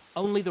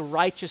 only the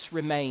righteous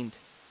remained.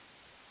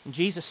 And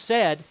Jesus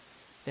said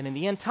that in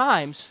the end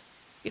times,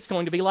 it's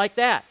going to be like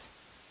that.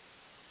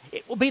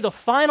 It will be the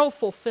final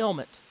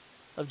fulfillment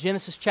of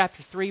Genesis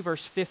chapter 3,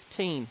 verse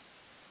 15.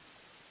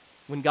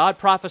 When God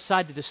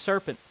prophesied to the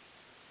serpent,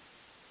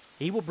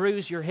 he will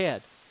bruise your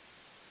head,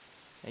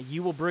 and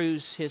you will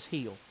bruise his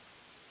heel.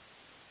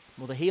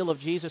 Well, the heel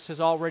of Jesus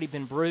has already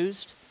been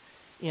bruised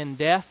in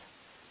death,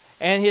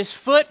 and his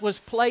foot was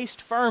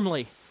placed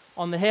firmly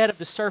on the head of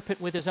the serpent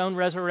with his own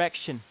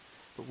resurrection.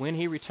 But when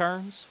he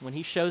returns, when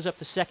he shows up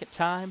the second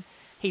time,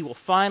 he will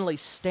finally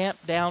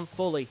stamp down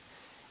fully,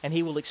 and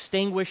he will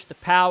extinguish the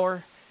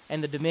power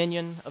and the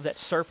dominion of that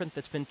serpent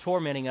that's been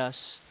tormenting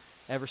us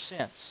ever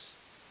since.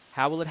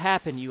 How will it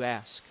happen, you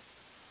ask?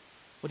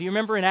 Well, do you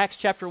remember in Acts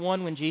chapter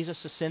 1 when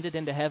Jesus ascended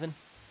into heaven?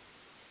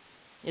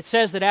 It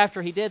says that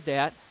after he did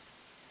that,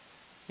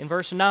 in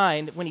verse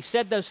 9, when he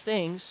said those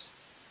things,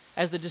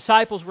 as the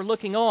disciples were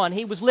looking on,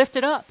 he was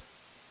lifted up,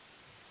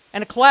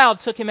 and a cloud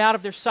took him out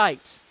of their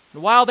sight.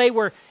 And while they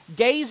were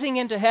gazing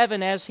into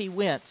heaven as he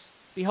went,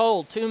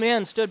 behold, two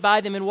men stood by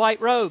them in white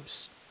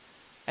robes.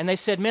 And they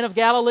said, Men of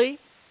Galilee,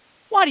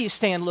 why do you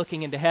stand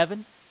looking into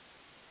heaven?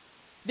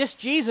 This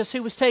Jesus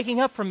who was taking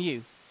up from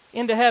you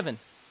into heaven,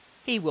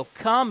 he will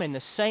come in the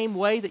same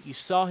way that you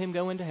saw him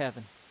go into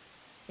heaven.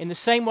 In the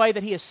same way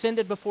that he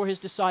ascended before his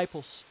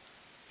disciples,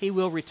 he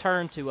will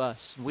return to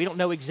us. We don't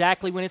know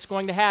exactly when it's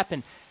going to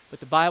happen, but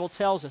the Bible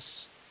tells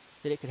us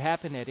that it could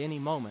happen at any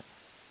moment.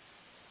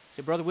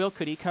 So, Brother Will,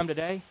 could he come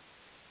today?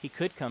 He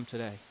could come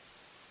today.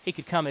 He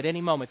could come at any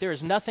moment. There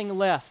is nothing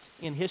left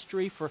in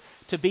history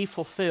to be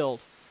fulfilled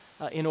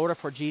in order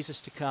for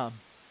Jesus to come.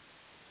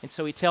 And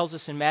so he tells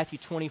us in Matthew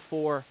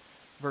 24,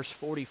 verse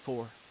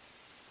 44.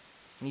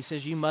 And he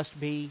says, you must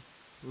be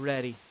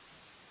ready.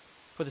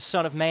 For the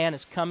Son of Man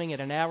is coming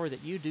at an hour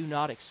that you do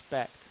not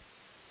expect.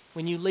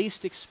 When you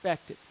least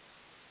expect it,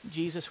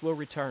 Jesus will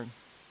return.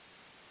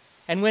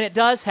 And when it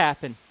does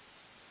happen,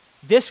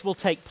 this will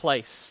take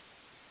place.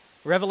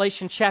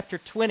 Revelation chapter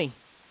 20,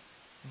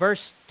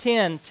 verse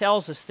 10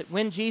 tells us that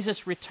when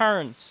Jesus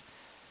returns,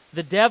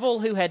 the devil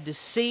who had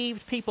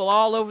deceived people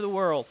all over the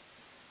world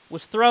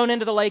was thrown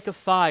into the lake of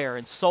fire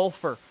and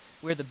sulfur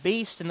where the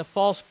beast and the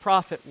false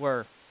prophet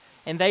were.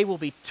 And they will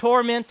be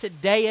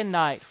tormented day and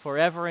night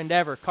forever and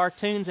ever.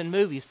 Cartoons and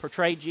movies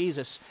portray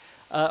Jesus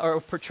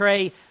or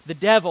portray the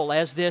devil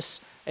as this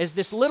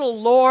little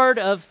lord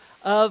of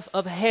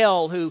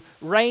hell who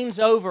reigns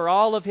over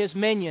all of his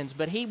minions.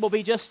 But he will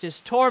be just as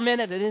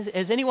tormented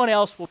as anyone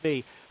else will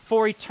be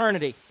for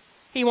eternity.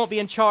 He won't be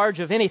in charge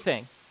of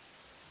anything.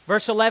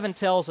 Verse 11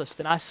 tells us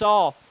that I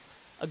saw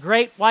a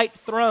great white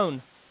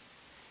throne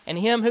and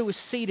him who was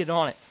seated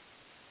on it.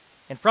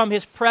 And from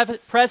his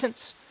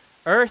presence,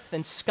 earth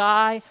and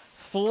sky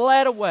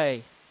fled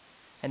away,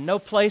 and no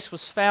place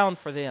was found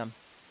for them.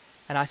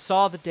 And I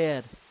saw the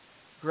dead,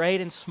 great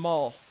and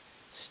small,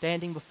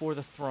 standing before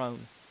the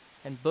throne,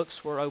 and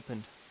books were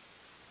opened.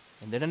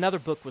 And then another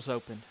book was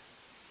opened,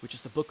 which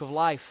is the book of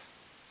life.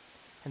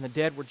 And the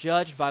dead were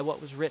judged by what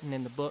was written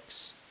in the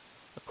books,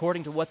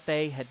 according to what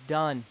they had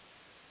done.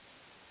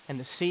 And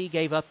the sea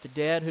gave up the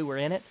dead who were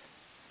in it.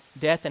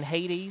 Death and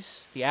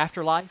Hades, the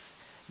afterlife,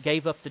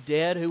 gave up the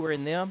dead who were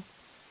in them,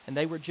 and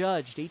they were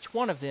judged, each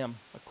one of them,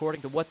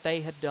 according to what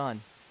they had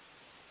done.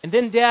 And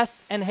then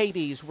death and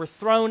Hades were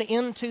thrown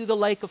into the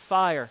lake of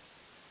fire.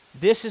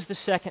 This is the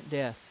second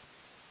death,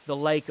 the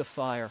lake of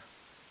fire.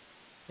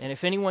 And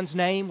if anyone's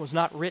name was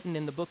not written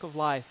in the book of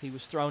life, he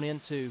was thrown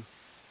into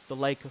the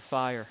lake of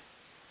fire.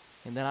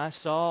 And then I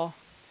saw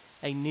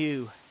a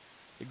new,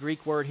 the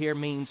Greek word here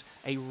means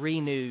a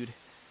renewed,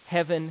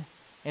 heaven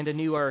and a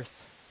new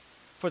earth.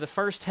 For the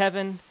first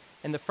heaven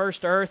and the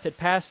first earth had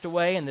passed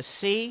away, and the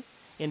sea,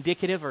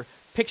 indicative or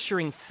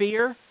picturing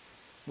fear,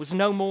 was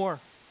no more.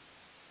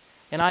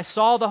 And I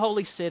saw the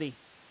holy city,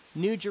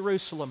 New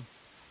Jerusalem,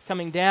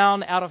 coming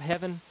down out of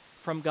heaven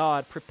from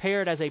God,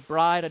 prepared as a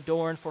bride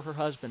adorned for her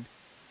husband.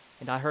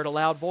 And I heard a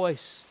loud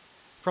voice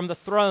from the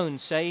throne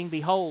saying,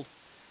 Behold,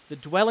 the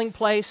dwelling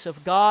place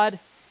of God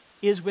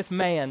is with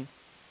man.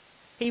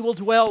 He will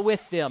dwell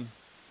with them,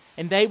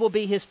 and they will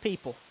be his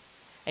people.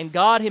 And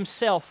God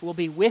himself will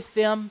be with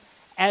them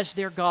as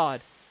their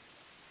God.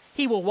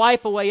 He will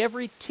wipe away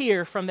every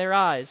tear from their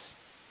eyes,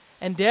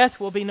 and death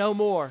will be no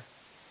more.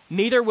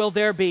 Neither will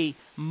there be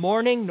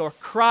mourning, nor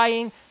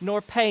crying, nor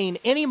pain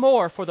any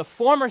more, for the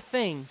former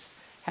things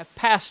have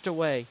passed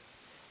away.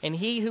 And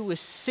he who was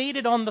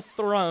seated on the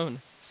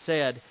throne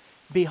said,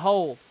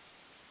 Behold,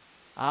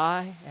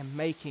 I am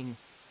making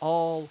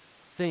all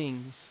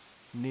things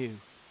new.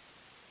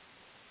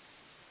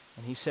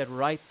 And he said,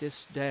 Write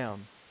this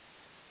down,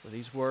 for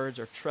these words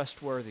are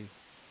trustworthy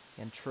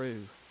and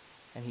true.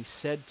 And he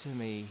said to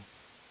me,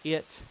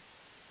 It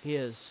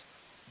is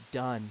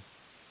done.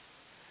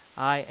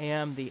 I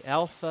am the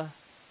Alpha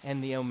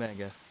and the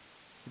Omega,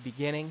 the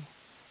beginning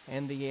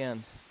and the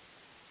end.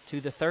 To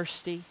the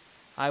thirsty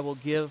I will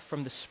give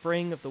from the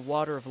spring of the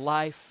water of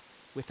life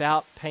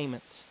without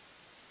payment.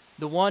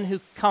 The one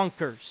who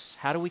conquers.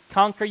 How do we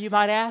conquer, you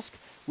might ask?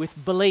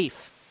 With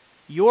belief.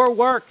 Your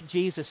work,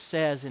 Jesus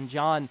says in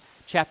John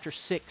chapter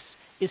 6,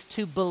 is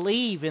to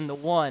believe in the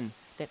one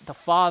that the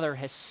Father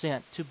has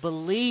sent, to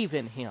believe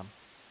in him.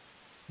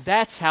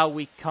 That's how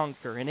we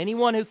conquer. And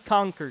anyone who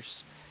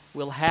conquers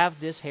will have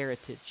this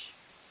heritage.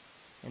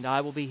 And I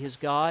will be his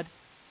God,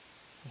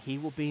 and he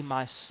will be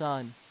my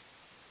son.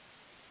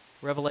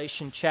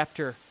 Revelation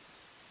chapter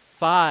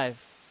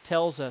 5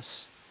 tells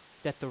us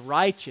that the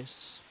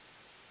righteous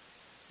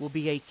will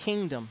be a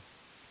kingdom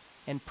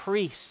and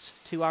priests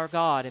to our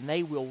God, and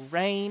they will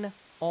reign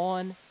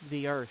on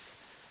the earth.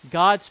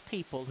 God's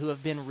people who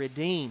have been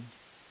redeemed,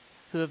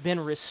 who have been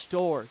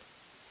restored,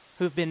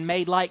 who have been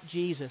made like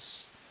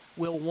Jesus,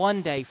 will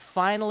one day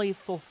finally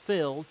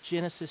fulfill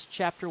Genesis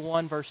chapter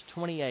 1, verse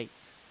 28.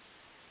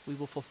 We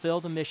will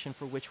fulfill the mission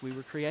for which we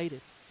were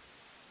created.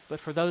 But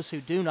for those who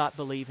do not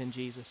believe in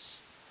Jesus,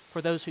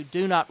 for those who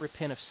do not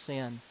repent of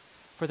sin,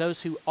 for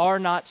those who are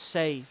not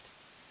saved,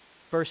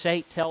 verse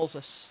 8 tells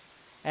us,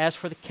 As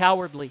for the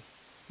cowardly,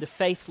 the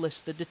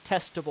faithless, the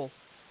detestable,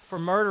 for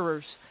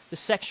murderers, the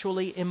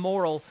sexually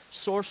immoral,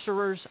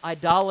 sorcerers,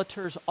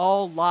 idolaters,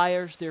 all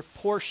liars, their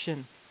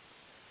portion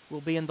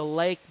will be in the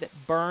lake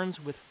that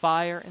burns with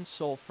fire and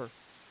sulfur,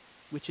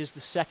 which is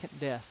the second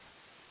death.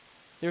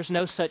 There's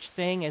no such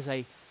thing as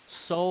a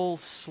soul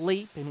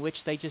sleep in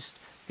which they just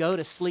go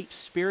to sleep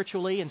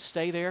spiritually and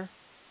stay there.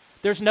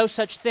 There's no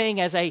such thing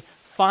as a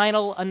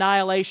final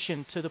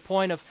annihilation to the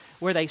point of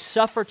where they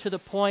suffer to the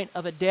point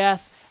of a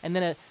death and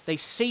then they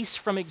cease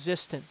from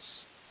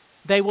existence.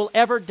 They will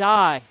ever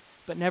die,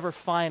 but never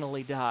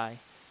finally die,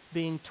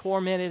 being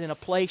tormented in a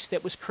place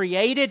that was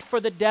created for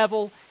the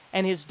devil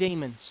and his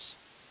demons.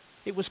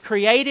 It was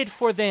created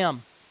for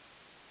them.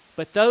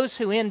 But those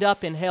who end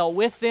up in hell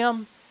with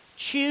them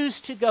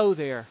choose to go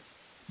there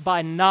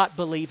by not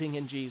believing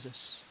in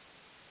Jesus.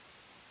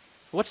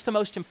 What's the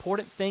most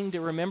important thing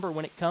to remember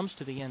when it comes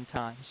to the end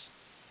times?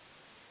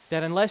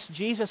 That unless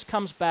Jesus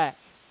comes back,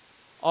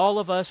 all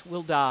of us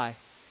will die.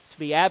 To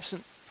be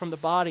absent from the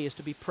body is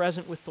to be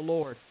present with the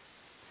Lord.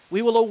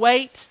 We will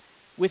await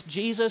with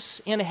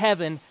Jesus in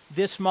heaven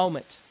this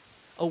moment,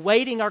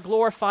 awaiting our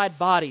glorified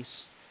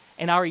bodies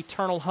and our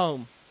eternal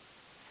home.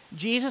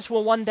 Jesus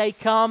will one day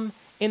come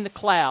in the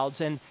clouds,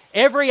 and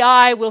every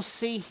eye will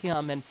see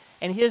him,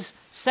 and his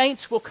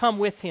saints will come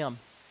with him.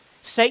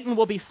 Satan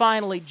will be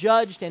finally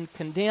judged and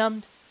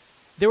condemned.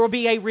 There will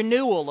be a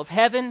renewal of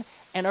heaven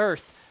and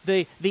earth.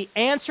 The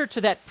answer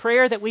to that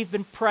prayer that we've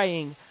been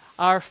praying,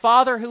 Our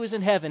Father who is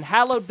in heaven,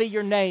 hallowed be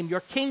your name,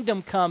 your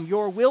kingdom come,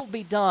 your will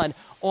be done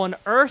on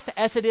earth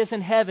as it is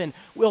in heaven,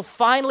 will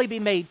finally be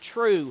made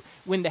true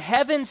when the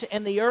heavens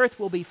and the earth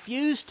will be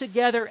fused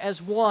together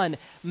as one,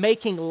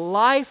 making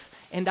life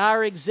and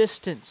our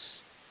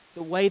existence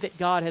the way that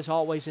God has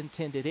always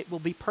intended. It will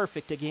be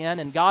perfect again,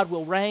 and God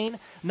will reign,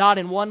 not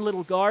in one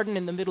little garden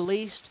in the Middle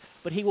East,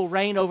 but He will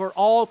reign over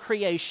all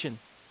creation.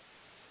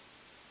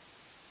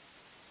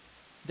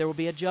 There will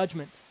be a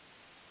judgment.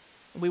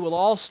 We will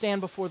all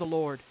stand before the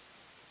Lord.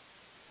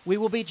 We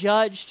will be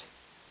judged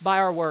by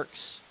our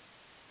works.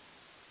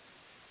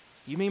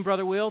 You mean,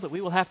 Brother Will, that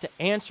we will have to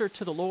answer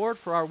to the Lord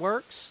for our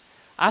works?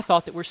 I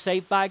thought that we're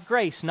saved by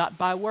grace, not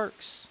by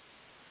works.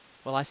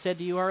 Well, I said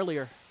to you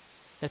earlier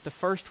that the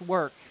first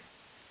work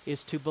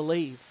is to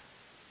believe.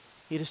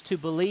 It is to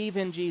believe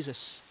in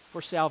Jesus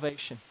for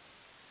salvation.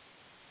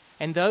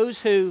 And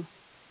those who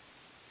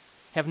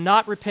have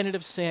not repented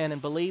of sin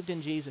and believed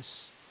in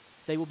Jesus,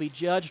 they will be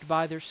judged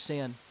by their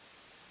sin,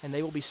 and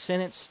they will be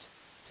sentenced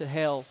to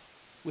hell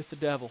with the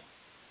devil.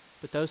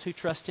 But those who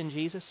trust in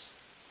Jesus,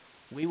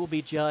 we will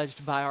be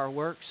judged by our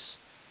works,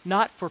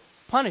 not for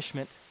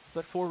punishment,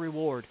 but for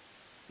reward.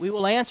 We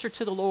will answer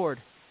to the Lord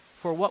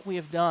for what we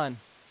have done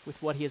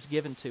with what He has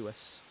given to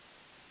us.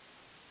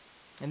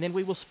 And then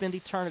we will spend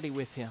eternity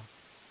with Him.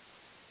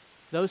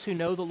 Those who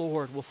know the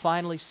Lord will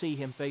finally see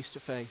Him face to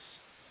face.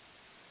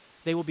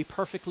 They will be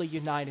perfectly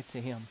united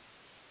to Him.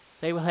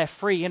 They will have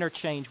free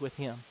interchange with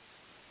Him.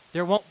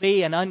 There won't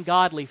be an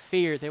ungodly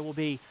fear. There will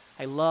be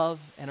a love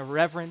and a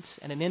reverence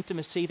and an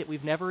intimacy that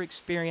we've never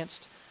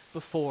experienced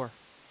before.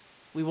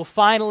 We will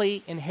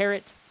finally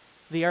inherit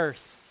the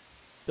earth.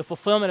 The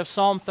fulfillment of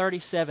Psalm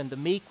 37, the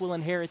meek will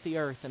inherit the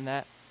earth, and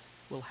that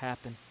will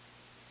happen.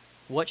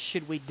 What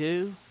should we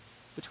do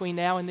between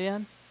now and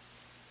then?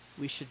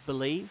 We should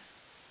believe,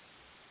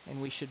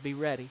 and we should be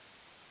ready.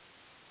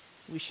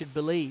 We should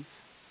believe,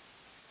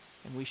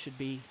 and we should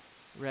be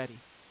ready.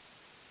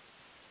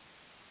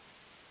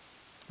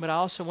 But I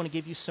also want to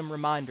give you some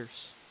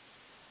reminders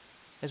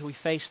as we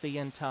face the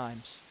end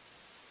times.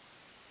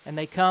 And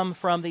they come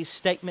from these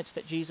statements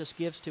that Jesus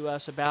gives to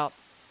us about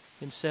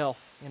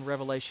Himself in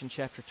Revelation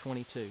chapter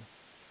 22.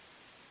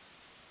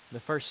 The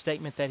first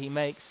statement that He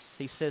makes,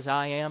 He says,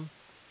 I am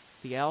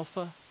the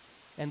Alpha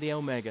and the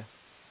Omega,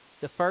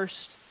 the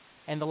first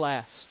and the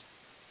last,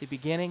 the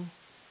beginning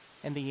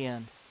and the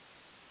end,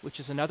 which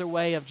is another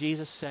way of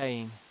Jesus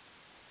saying,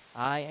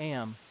 I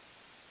am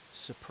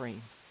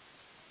supreme.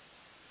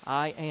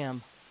 I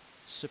am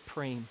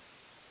supreme.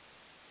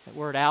 That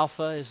word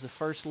alpha is the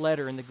first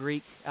letter in the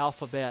Greek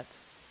alphabet.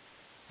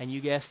 And you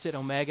guessed it,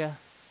 omega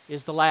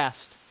is the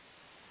last.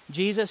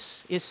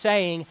 Jesus is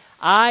saying,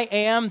 I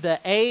am the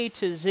A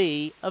to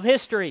Z of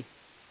history.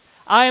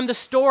 I am the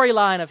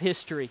storyline of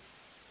history.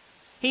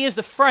 He is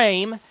the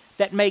frame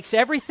that makes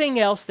everything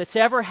else that's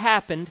ever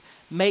happened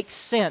make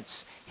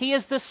sense. He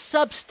is the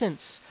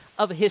substance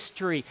of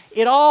history.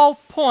 It all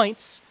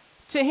points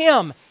to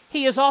Him.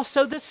 He is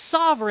also the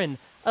sovereign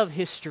of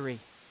history.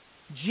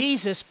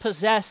 Jesus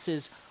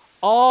possesses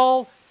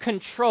all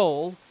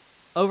control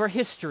over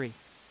history.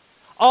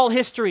 All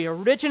history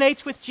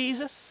originates with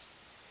Jesus.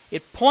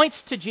 It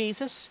points to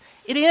Jesus.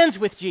 It ends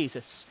with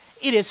Jesus.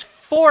 It is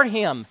for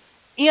Him,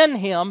 in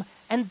Him,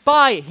 and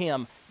by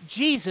Him.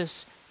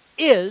 Jesus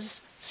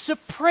is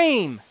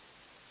supreme.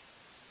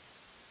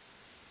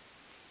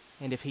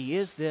 And if He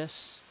is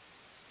this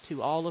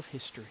to all of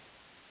history,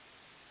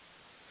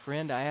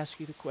 friend, I ask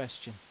you the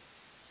question,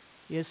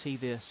 is He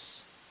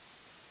this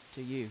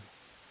to you?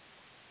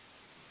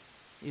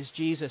 Is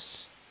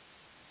Jesus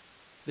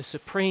the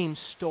supreme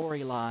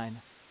storyline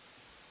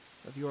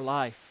of your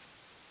life?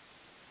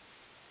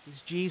 Is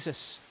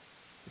Jesus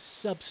the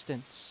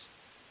substance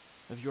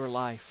of your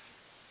life?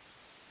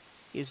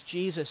 Is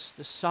Jesus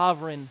the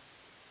sovereign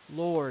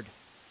Lord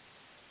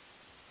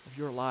of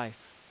your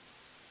life?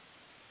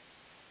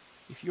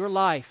 If your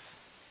life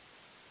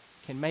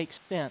can make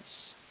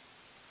sense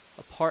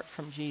apart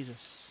from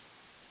Jesus,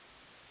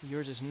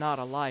 yours is not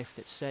a life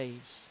that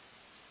saves.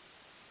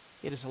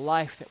 It is a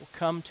life that will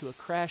come to a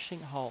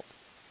crashing halt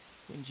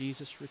when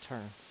Jesus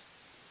returns.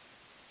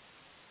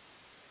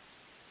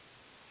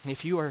 And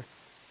if you're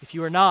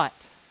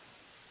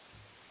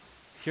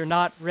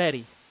not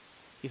ready,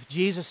 if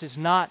Jesus is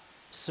not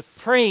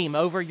supreme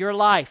over your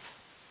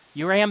life,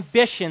 your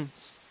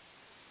ambitions,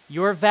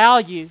 your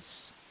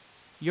values,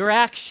 your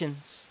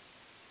actions,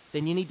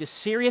 then you need to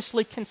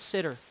seriously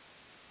consider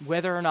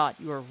whether or not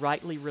you are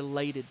rightly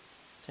related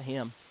to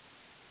Him.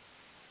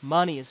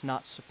 Money is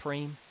not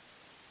supreme.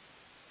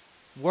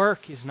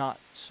 Work is not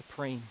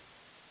supreme.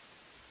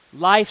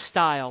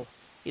 Lifestyle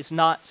is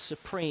not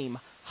supreme.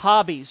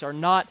 Hobbies are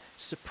not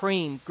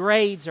supreme.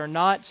 Grades are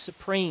not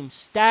supreme.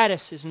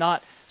 Status is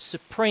not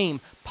supreme.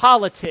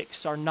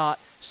 Politics are not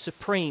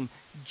supreme.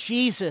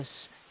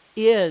 Jesus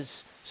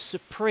is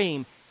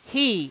supreme.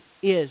 He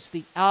is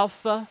the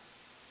Alpha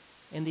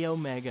and the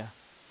Omega,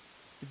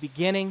 the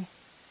beginning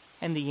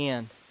and the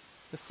end,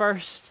 the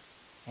first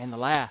and the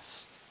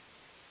last.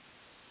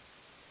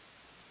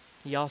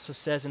 He also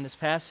says in this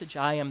passage,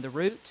 I am the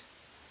root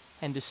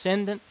and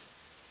descendant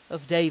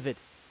of David.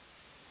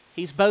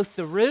 He's both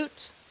the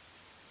root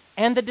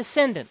and the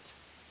descendant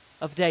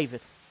of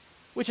David,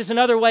 which is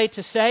another way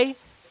to say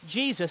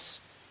Jesus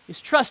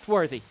is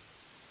trustworthy.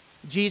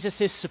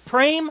 Jesus is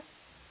supreme,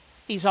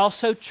 He's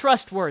also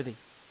trustworthy.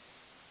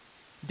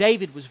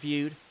 David was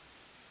viewed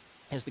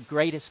as the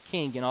greatest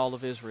king in all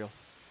of Israel.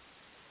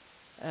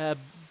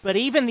 But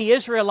even the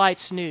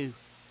Israelites knew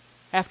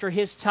after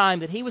his time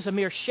that he was a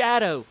mere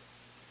shadow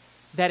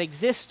that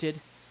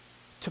existed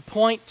to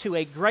point to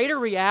a greater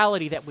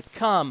reality that would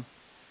come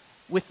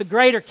with the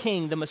greater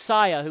king, the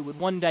Messiah, who would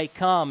one day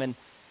come and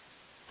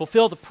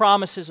fulfill the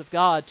promises of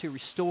God to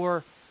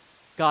restore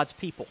God's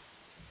people.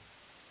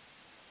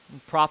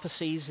 And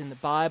prophecies in the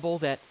Bible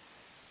that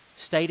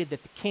stated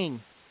that the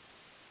king,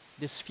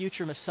 this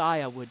future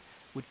Messiah, would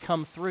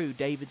come through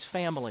David's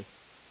family.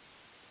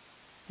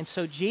 And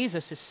so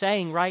Jesus is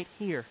saying right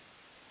here,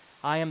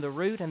 I am the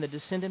root and the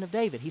descendant of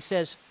David. He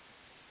says,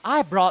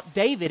 I brought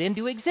David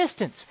into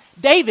existence.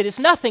 David is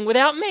nothing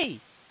without me.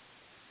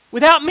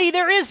 Without me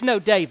there is no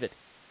David.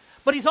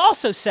 But he's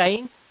also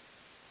saying,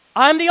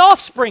 I am the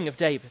offspring of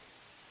David.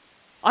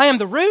 I am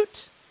the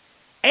root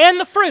and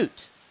the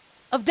fruit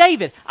of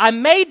David. I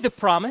made the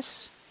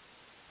promise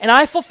and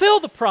I fulfill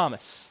the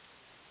promise,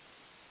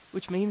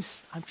 which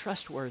means I'm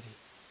trustworthy.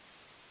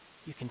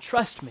 You can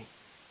trust me.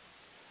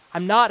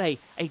 I'm not a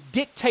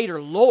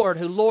dictator Lord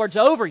who lords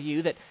over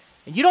you that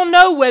and you don't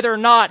know whether or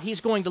not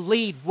he's going to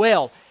lead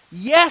well.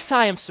 Yes,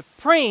 I am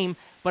supreme,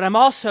 but I'm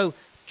also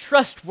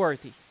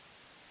trustworthy.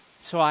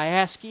 So I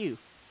ask you,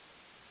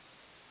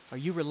 are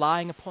you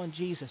relying upon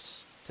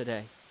Jesus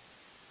today?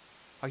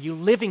 Are you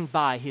living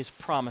by his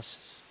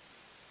promises?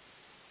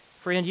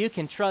 Friend, you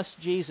can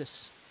trust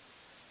Jesus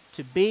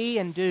to be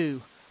and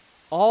do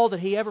all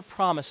that he ever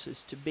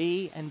promises to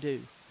be and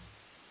do.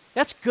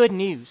 That's good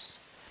news.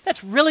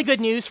 That's really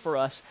good news for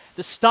us.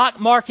 The stock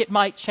market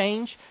might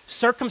change.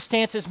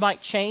 Circumstances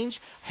might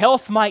change.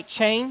 Health might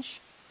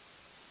change.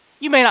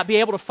 You may not be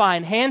able to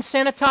find hand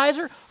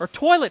sanitizer or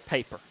toilet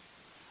paper.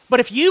 But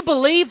if you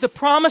believe the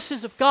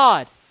promises of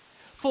God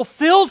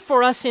fulfilled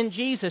for us in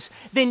Jesus,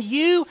 then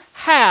you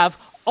have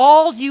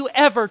all you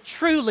ever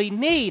truly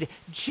need.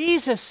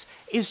 Jesus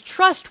is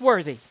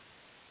trustworthy.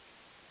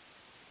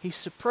 He's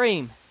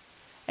supreme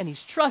and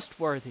he's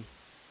trustworthy.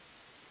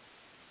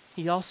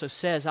 He also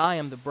says, I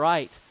am the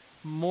bright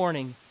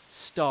morning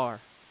star.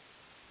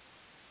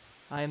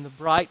 I am the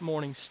bright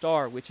morning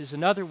star, which is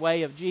another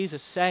way of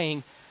Jesus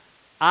saying,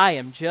 I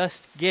am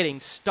just getting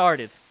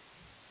started.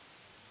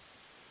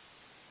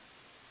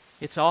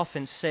 It's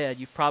often said,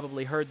 you've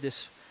probably heard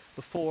this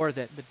before,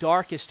 that the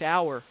darkest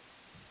hour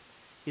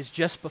is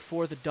just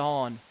before the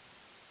dawn.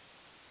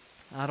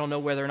 I don't know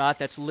whether or not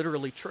that's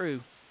literally true.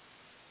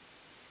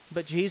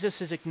 But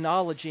Jesus is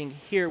acknowledging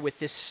here with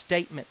this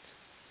statement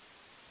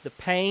the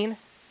pain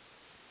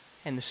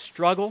and the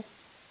struggle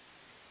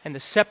and the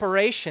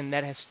separation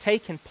that has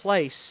taken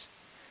place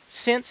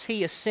since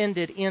he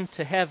ascended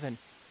into heaven.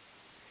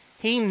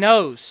 He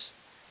knows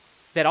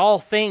that all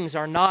things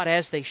are not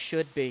as they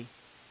should be.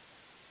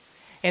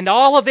 And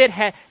all of it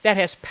that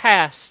has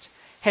passed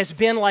has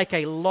been like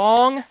a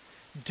long,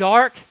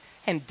 dark,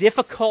 and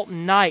difficult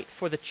night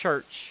for the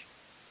church.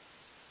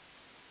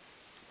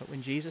 But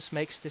when Jesus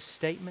makes this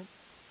statement,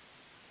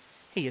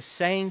 he is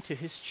saying to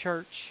his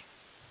church,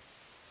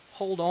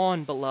 hold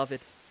on, beloved.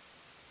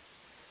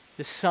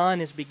 The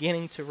sun is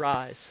beginning to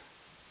rise.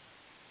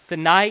 The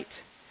night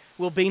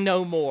will be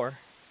no more.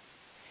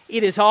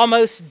 It is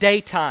almost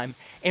daytime.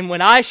 And when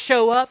I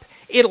show up,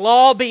 it'll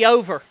all be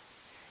over.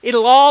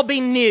 It'll all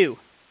be new.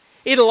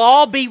 It'll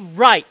all be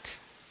right.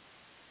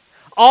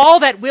 All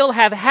that will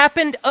have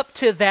happened up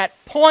to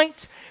that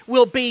point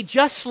will be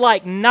just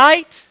like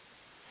night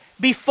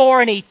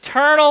before an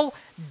eternal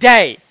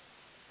day.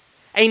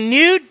 A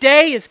new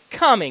day is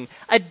coming,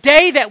 a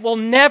day that will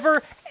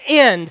never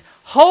end.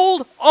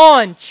 Hold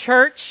on,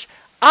 church.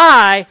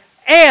 I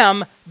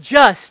am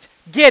just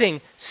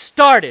getting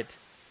started.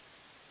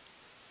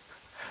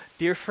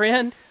 Dear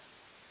friend,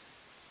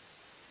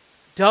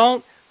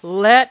 don't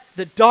let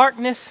the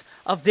darkness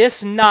of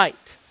this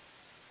night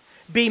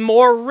be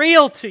more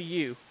real to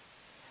you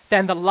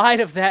than the light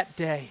of that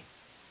day.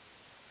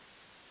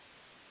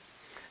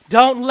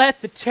 Don't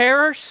let the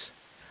terrors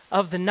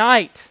of the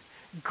night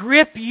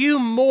grip you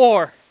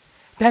more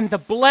than the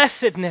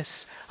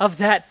blessedness of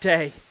that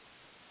day.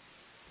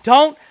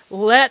 Don't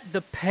let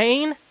the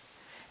pain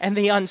and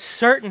the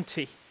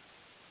uncertainty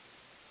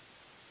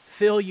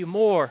fill you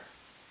more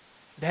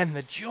than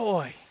the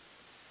joy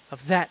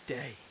of that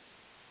day.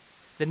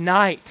 The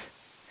night,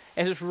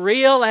 as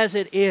real as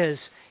it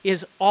is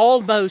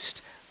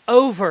almost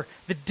over.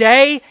 The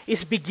day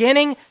is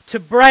beginning to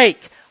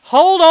break.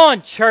 Hold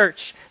on,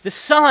 church. The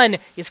sun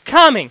is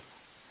coming.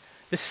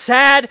 The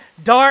sad,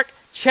 dark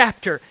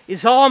chapter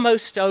is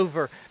almost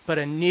over, but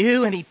a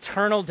new and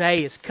eternal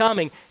day is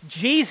coming.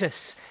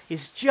 Jesus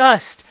is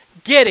just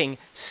getting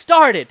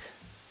started.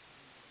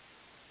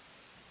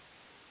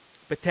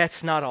 But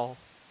that's not all.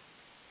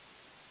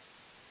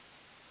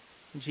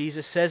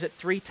 Jesus says it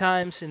 3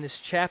 times in this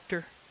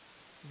chapter.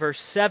 Verse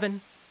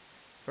 7,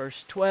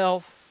 verse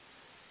 12,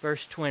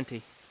 verse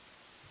 20.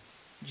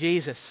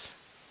 Jesus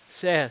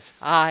says,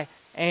 I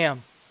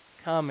am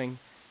coming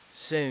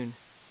soon.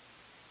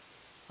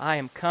 I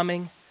am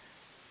coming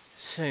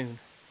soon.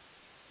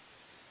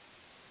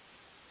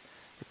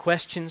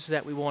 questions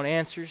that we want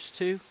answers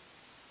to,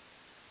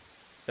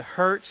 the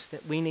hurts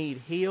that we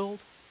need healed,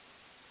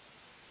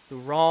 the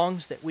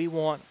wrongs that we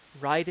want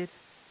righted.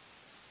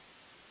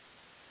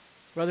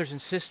 Brothers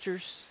and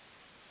sisters,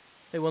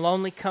 they will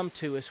only come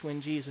to us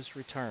when Jesus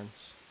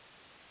returns.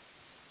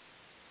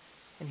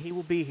 And He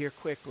will be here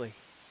quickly,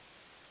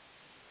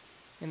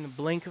 in the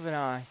blink of an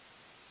eye.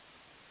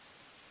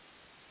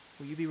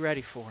 Will you be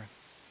ready for Him?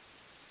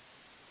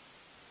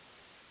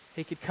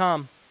 He could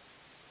come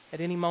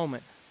at any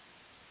moment.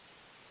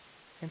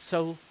 And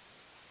so,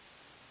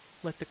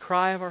 let the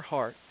cry of our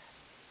heart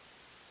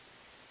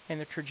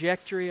and the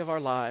trajectory of our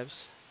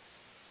lives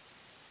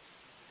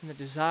and the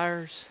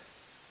desires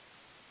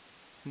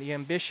and the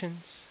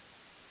ambitions,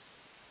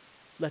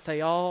 let they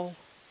all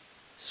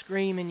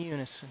scream in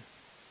unison,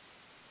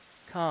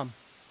 "Come,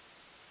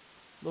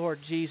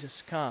 Lord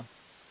Jesus, come."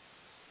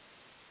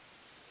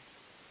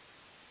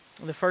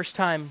 The first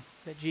time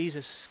that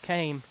Jesus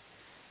came,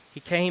 He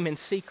came in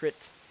secret.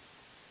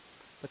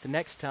 But the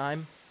next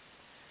time,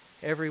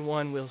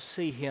 everyone will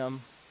see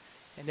Him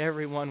and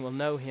everyone will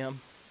know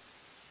Him.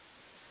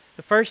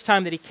 The first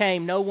time that He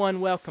came, no one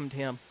welcomed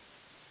Him.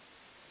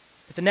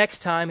 But the next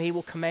time, He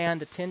will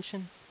command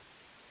attention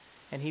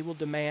and He will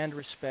demand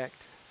respect.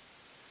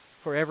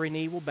 For every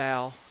knee will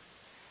bow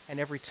and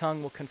every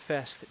tongue will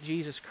confess that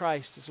Jesus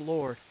Christ is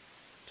Lord,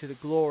 to the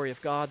glory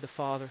of God the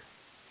Father.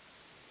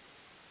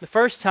 The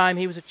first time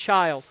He was a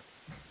child,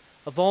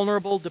 a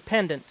vulnerable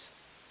dependent,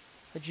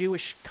 a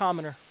Jewish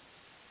commoner.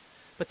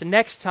 But the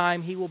next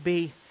time He will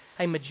be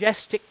a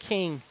majestic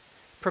king,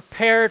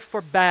 prepared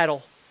for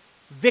battle,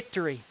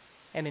 victory,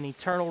 and an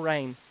eternal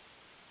reign.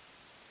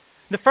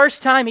 The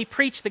first time He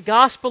preached the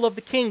gospel of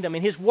the kingdom,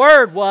 and His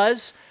word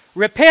was,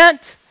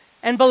 "Repent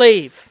and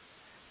believe."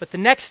 But the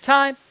next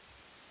time,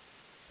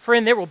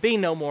 friend, there will be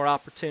no more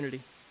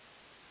opportunity.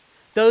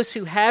 Those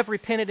who have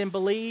repented and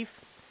believe,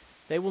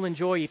 they will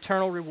enjoy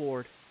eternal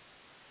reward.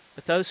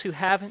 But those who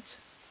haven't,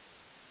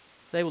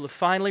 they will have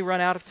finally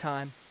run out of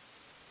time,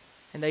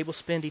 and they will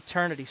spend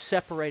eternity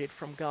separated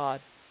from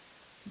God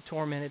and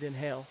tormented in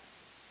hell.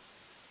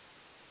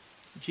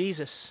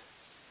 Jesus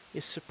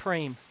is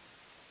supreme.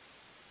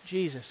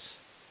 Jesus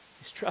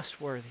is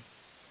trustworthy.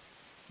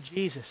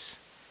 Jesus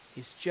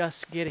is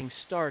just getting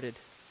started,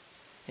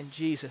 and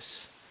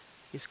Jesus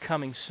is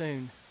coming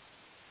soon.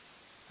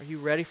 Are you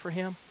ready for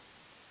Him?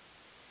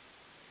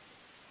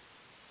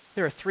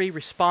 There are 3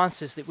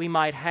 responses that we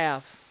might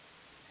have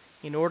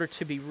in order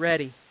to be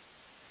ready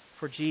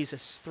for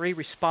Jesus. 3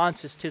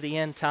 responses to the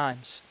end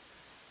times.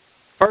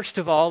 First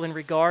of all, in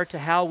regard to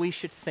how we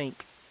should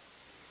think.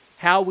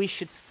 How we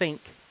should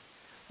think.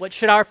 What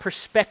should our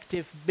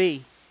perspective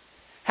be?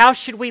 How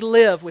should we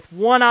live with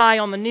one eye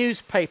on the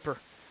newspaper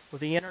or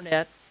the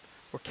internet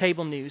or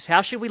cable news?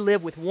 How should we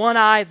live with one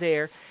eye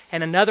there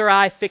and another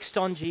eye fixed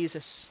on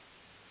Jesus?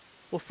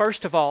 Well,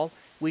 first of all,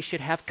 we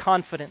should have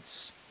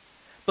confidence,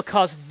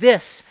 because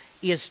this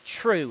is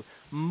true.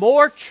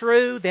 More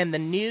true than the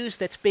news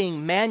that's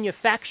being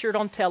manufactured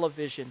on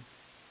television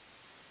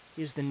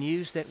is the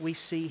news that we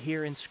see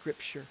here in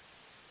Scripture.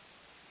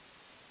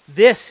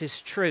 This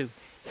is true.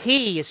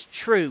 He is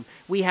true.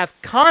 We have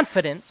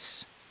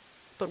confidence,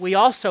 but we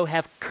also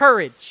have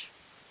courage.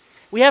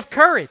 We have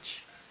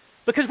courage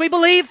because we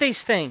believe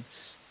these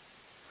things.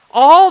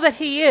 All that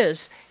He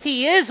is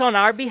on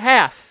our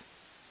behalf.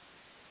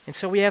 And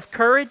so we have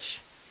courage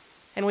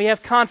and we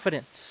have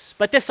confidence.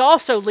 But this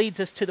also leads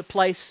us to the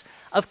place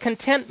of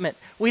contentment.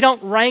 We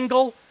don't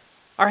wrangle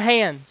our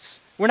hands.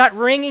 We're not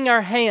wringing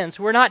our hands.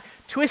 We're not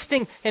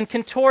twisting and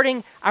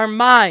contorting our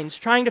minds,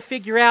 trying to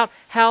figure out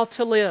how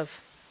to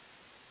live.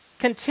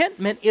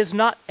 Contentment is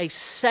not a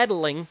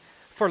settling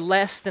for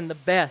less than the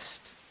best.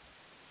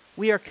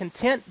 We are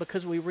content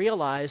because we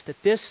realize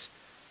that this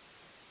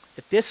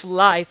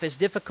life, as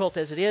difficult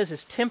as it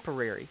is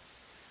temporary.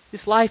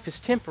 This life is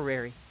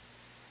temporary.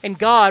 And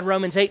God,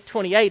 Romans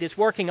 8:28, is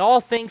working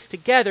all things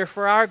together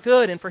for our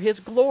good and for His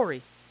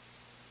glory.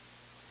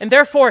 And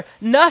therefore,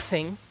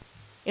 nothing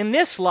in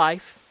this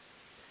life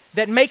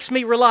that makes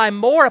me rely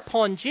more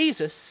upon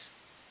Jesus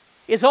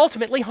is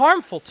ultimately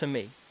harmful to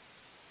me.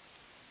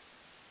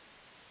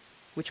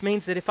 Which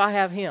means that if I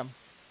have Him,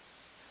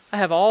 I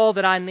have all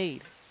that I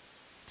need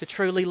to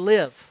truly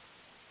live,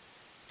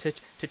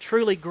 to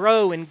truly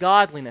grow in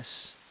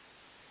godliness.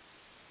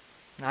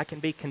 And I can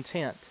be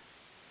content.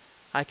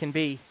 I can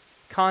be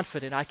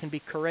confident. I can be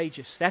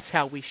courageous. That's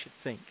how we should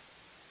think.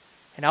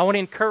 And I want to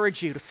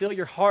encourage you to fill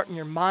your heart and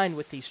your mind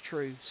with these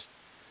truths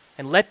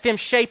and let them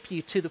shape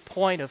you to the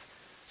point of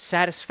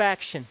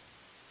satisfaction,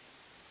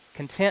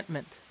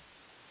 contentment,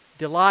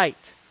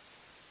 delight,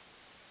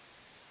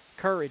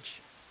 courage,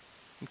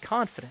 and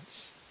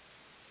confidence.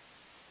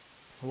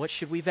 What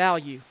should we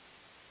value?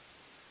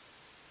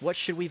 What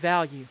should we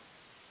value?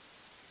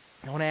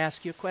 I want to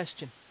ask you a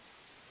question.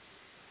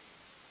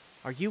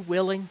 Are you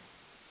willing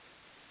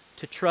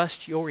to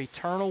trust your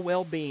eternal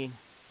well-being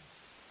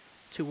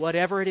to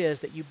whatever it is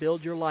that you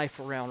build your life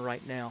around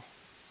right now?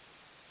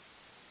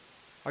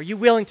 Are you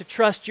willing to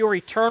trust your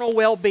eternal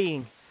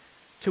well-being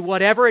to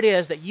whatever it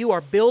is that you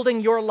are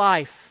building your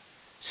life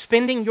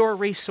spending your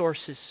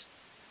resources,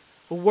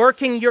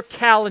 working your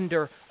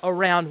calendar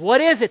around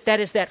what is it that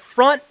is that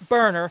front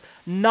burner,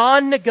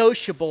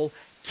 non-negotiable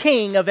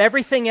king of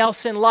everything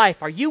else in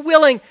life? Are you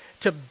willing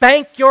to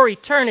bank your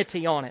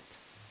eternity on it?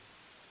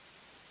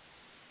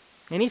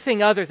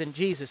 Anything other than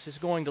Jesus is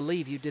going to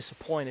leave you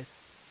disappointed.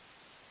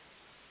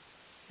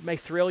 It may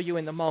thrill you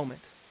in the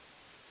moment,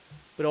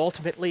 but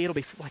ultimately it'll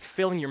be like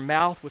filling your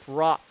mouth with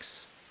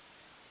rocks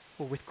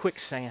or with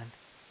quicksand.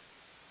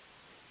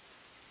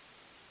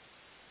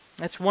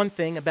 That's one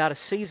thing about a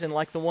season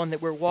like the one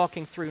that we're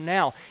walking through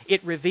now.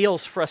 It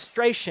reveals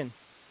frustration.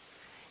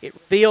 It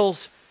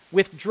reveals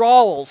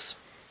withdrawals.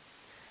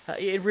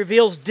 It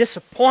reveals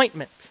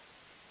disappointment.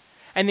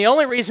 And the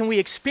only reason we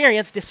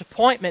experience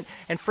disappointment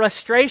and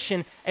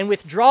frustration and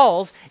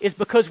withdrawals is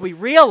because we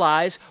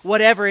realize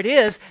whatever it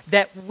is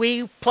that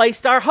we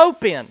placed our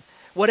hope in,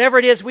 whatever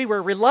it is we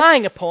were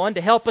relying upon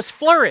to help us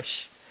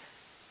flourish.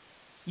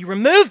 You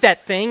remove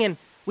that thing and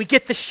we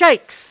get the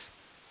shakes.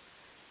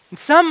 And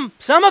some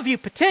of you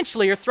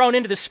potentially are thrown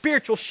into the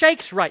spiritual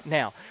shakes right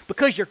now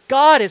because your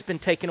God has been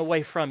taken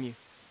away from you.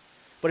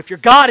 But if your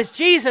God is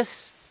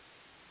Jesus,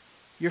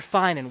 you're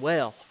fine and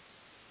well.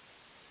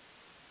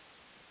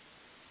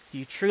 Do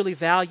you truly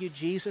value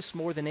Jesus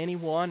more than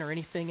anyone or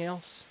anything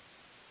else?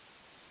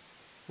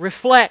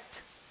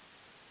 Reflect.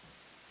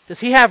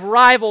 Does He have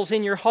rivals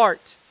in your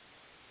heart?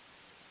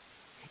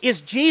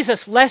 Is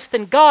Jesus less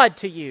than God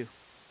to you?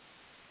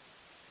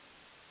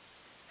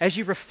 As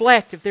you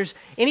reflect, if there's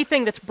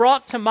anything that's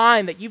brought to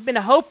mind that you've been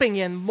hoping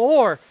in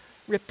more,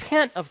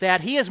 repent of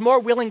that. He is more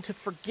willing to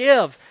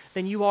forgive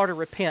than you are to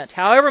repent.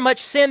 However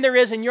much sin there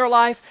is in your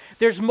life,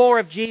 there's more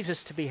of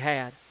Jesus to be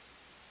had.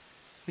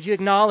 Would you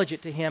acknowledge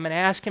it to Him and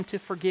ask Him to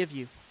forgive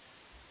you?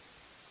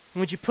 And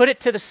would you put it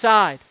to the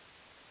side?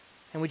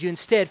 And would you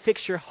instead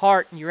fix your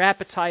heart and your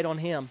appetite on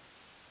Him?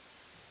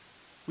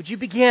 Would you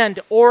begin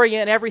to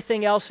orient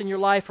everything else in your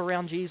life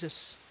around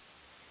Jesus?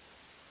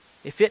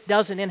 If it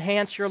doesn't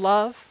enhance your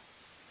love,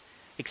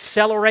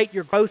 accelerate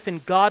your growth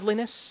in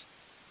godliness,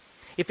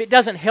 if it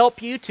doesn't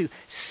help you to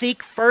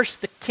seek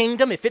first the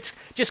kingdom, if it's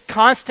just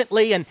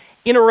constantly an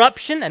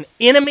interruption, an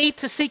enemy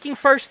to seeking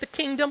first the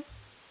kingdom,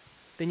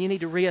 then you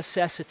need to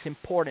reassess its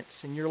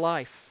importance in your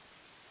life.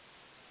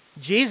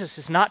 Jesus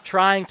is not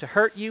trying to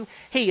hurt you.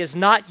 He is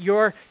not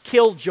your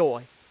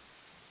killjoy.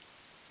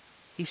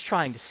 He's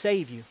trying to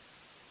save you.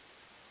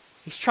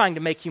 He's trying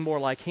to make you more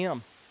like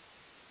Him.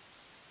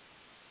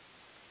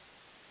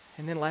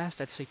 And then last,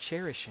 I'd say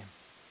cherish Him.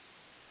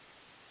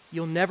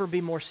 You'll never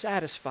be more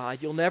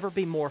satisfied. You'll never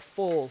be more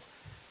full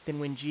than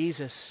when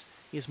Jesus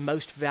is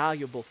most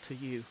valuable to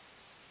you.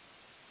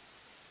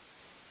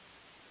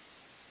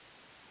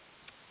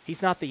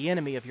 He's not the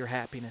enemy of your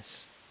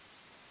happiness.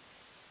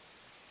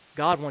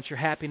 God wants your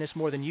happiness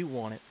more than you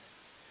want it.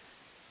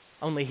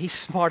 Only He's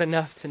smart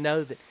enough to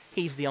know that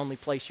He's the only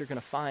place you're going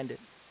to find it.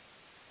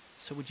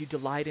 So would you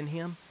delight in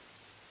Him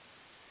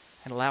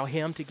and allow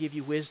Him to give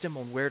you wisdom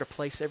on where to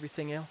place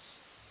everything else?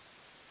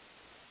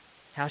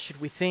 How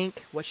should we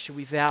think? What should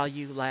we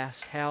value?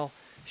 Last, how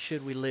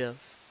should we live?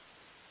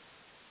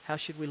 How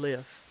should we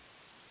live?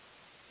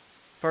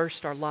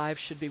 First, our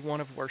lives should be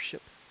one of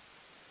worship.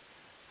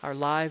 Our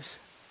lives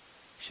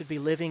should be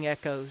living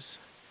echoes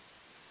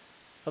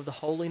of the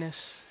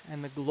holiness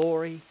and the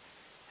glory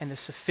and the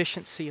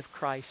sufficiency of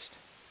Christ.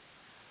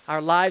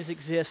 Our lives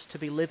exist to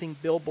be living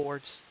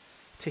billboards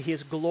to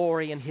His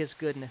glory and His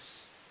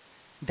goodness.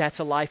 That's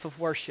a life of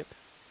worship.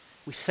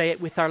 We say it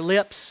with our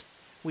lips.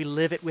 We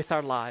live it with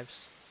our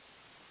lives.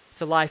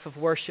 It's a life of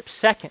worship.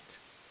 Second,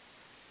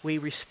 we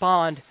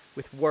respond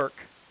with work.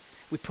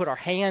 We put our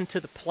hand to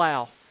the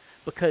plow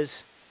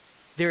because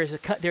there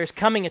is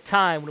coming a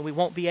time when we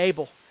won't be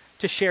able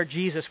to share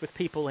Jesus with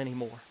people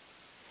anymore.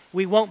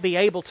 We won't be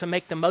able to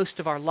make the most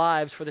of our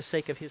lives for the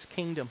sake of His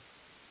kingdom.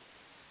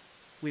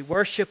 We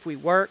worship, we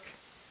work,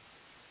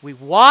 we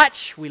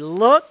watch, we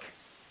look.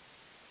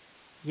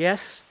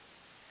 Yes,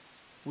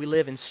 we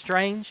live in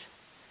strange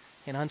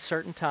and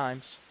uncertain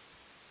times.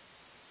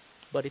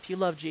 But if you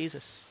love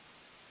Jesus,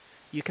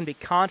 you can be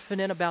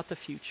confident about the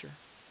future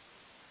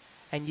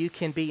and you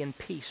can be in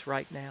peace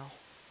right now.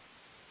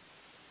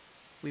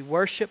 We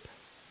worship,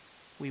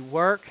 we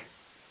work,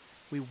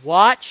 we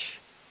watch,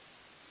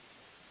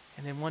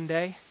 and then one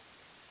day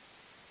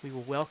we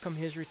will welcome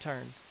His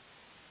return.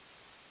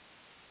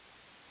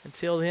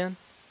 Until then,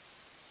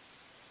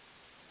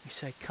 we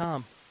say,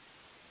 come.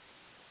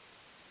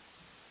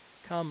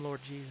 Come,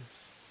 Lord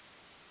Jesus.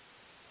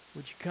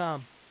 Would you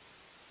come?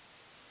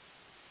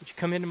 Would you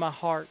come into my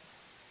heart?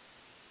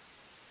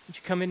 Would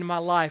you come into my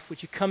life?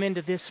 Would you come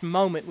into this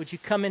moment? Would you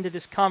come into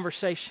this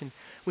conversation?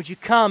 Would you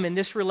come in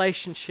this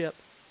relationship?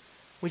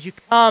 Would you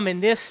come in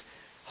this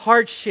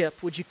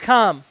hardship? Would you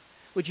come?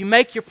 Would you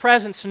make your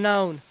presence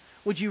known?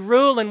 Would you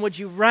rule and would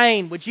you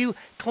reign? Would you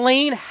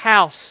clean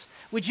house?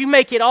 Would you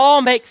make it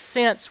all make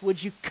sense?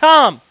 Would you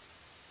come?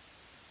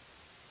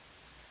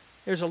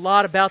 There's a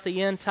lot about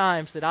the end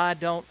times that I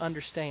don't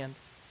understand.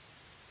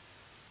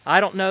 I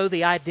don't know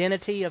the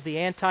identity of the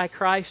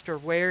Antichrist or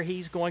where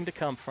he's going to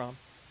come from.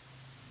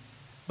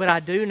 But I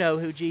do know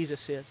who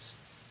Jesus is.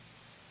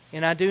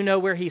 And I do know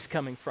where He's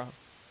coming from.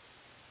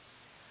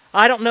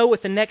 I don't know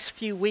what the next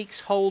few weeks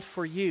hold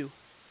for you.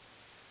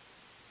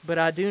 But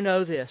I do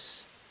know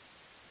this.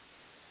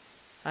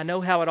 I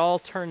know how it all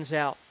turns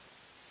out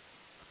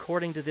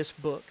according to this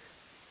book.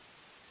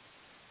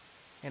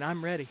 And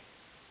I'm ready.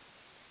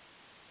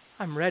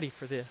 I'm ready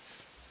for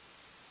this.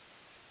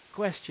 The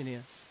question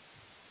is,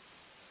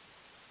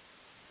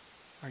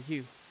 are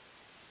you?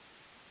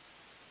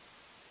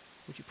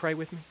 Would you pray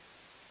with me?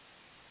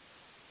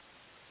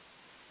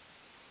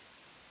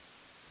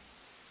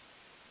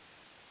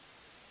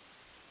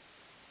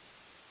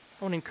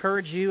 I want to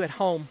encourage you at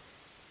home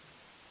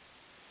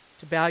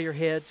to bow your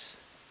heads,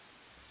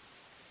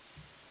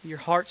 your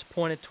hearts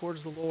pointed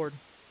towards the Lord.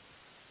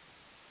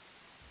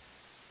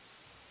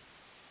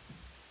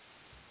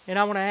 And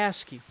I want to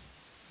ask you,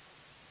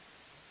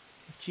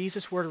 if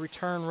Jesus were to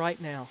return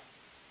right now,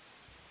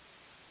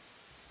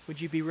 would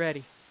you be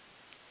ready?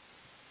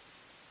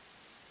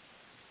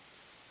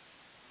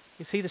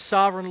 Is He the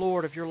sovereign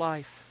Lord of your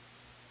life?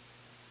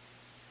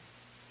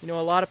 You know,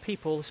 a lot of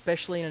people,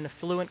 especially in an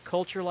affluent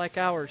culture like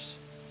ours,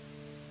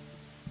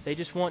 they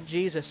just want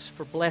Jesus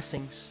for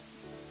blessings.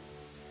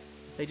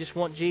 They just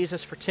want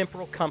Jesus for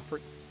temporal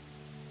comfort,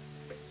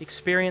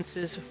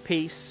 experiences of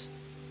peace.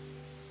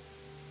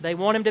 They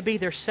want Him to be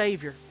their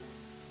Savior,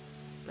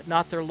 but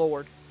not their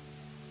Lord.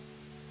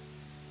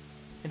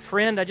 And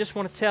friend, I just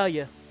want to tell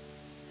you,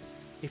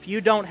 if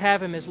you don't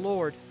have Him as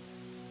Lord,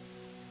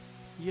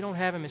 you don't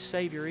have Him as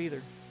Savior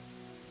either.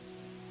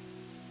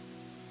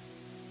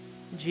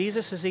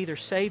 Jesus is either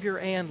Savior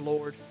and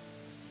Lord,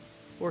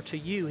 or to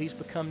you He's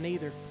become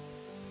neither.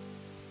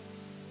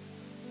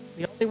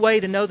 The only way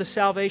to know the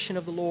salvation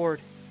of the Lord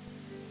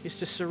is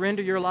to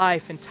surrender your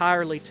life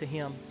entirely to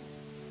Him.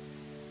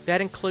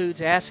 That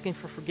includes asking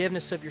for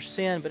forgiveness of your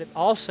sin, but it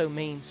also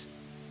means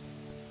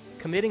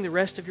committing the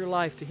rest of your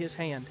life to His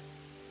hand.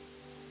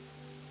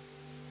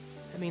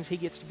 That means He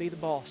gets to be the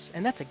boss.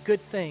 And that's a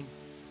good thing,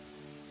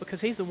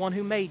 because He's the one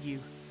who made you.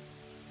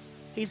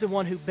 He's the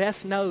one who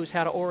best knows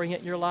how to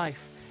orient your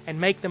life and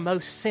make the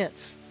most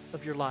sense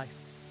of your life.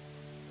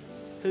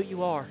 Who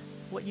you are,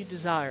 what you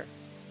desire,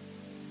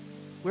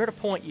 where to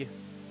point you,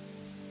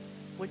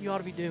 what you ought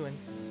to be doing.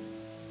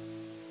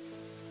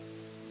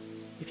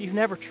 If you've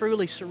never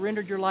truly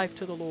surrendered your life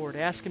to the Lord,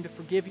 ask Him to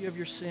forgive you of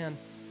your sin.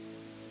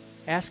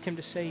 Ask Him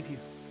to save you.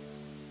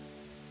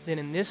 Then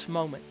in this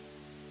moment,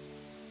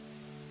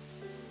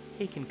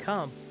 He can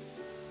come.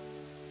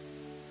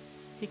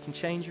 He can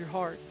change your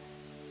heart.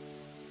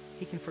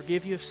 He can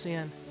forgive you of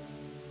sin.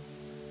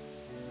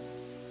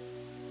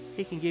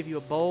 He can give you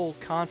a bold,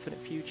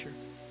 confident future.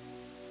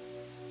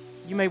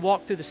 You may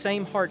walk through the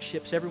same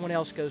hardships everyone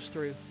else goes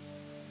through,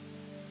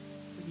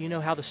 but you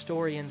know how the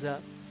story ends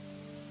up.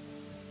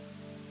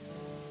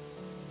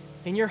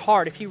 In your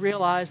heart, if you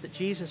realize that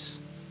Jesus,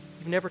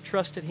 you've never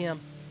trusted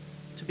Him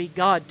to be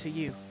God to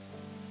you,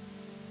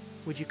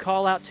 would you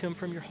call out to Him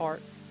from your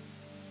heart?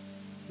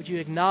 Would you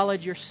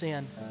acknowledge your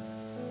sin?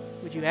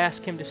 Would you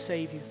ask Him to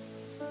save you?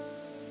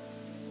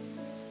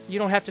 You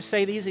don't have to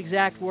say these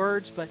exact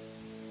words, but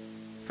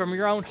from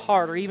your own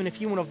heart, or even if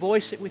you want to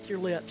voice it with your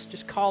lips,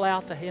 just call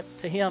out to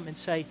Him and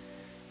say,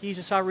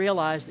 Jesus, I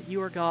realize that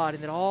you are God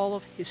and that all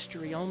of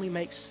history only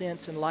makes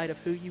sense in light of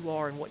who you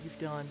are and what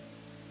you've done.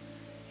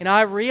 And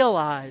I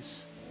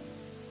realize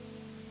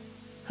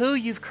who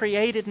you've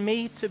created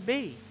me to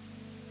be.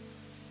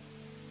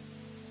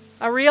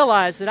 I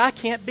realize that I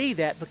can't be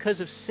that because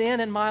of sin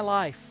in my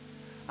life.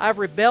 I've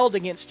rebelled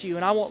against you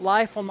and I want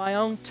life on my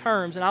own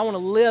terms and I want to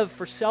live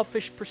for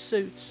selfish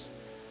pursuits.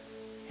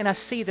 And I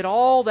see that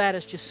all that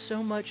is just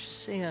so much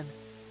sin.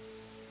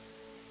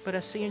 But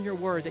I see in your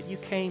word that you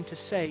came to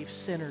save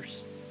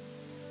sinners.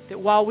 That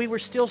while we were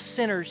still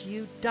sinners,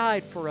 you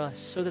died for us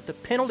so that the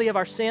penalty of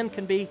our sin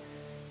can be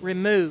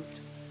removed.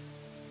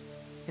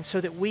 And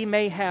so that we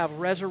may have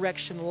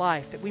resurrection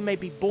life. That we may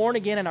be born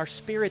again in our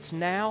spirits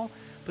now,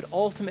 but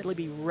ultimately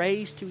be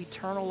raised to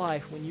eternal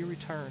life when you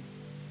return.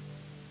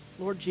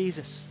 Lord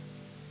Jesus,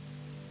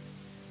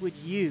 would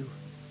you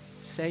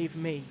save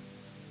me?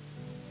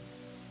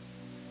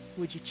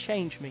 Would you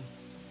change me?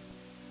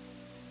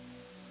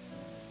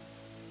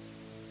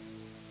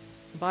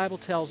 The Bible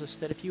tells us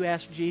that if you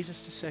ask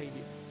Jesus to save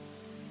you,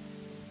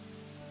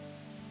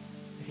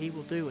 that He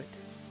will do it.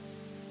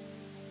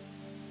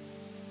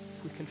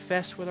 If we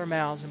confess with our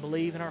mouths and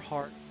believe in our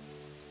heart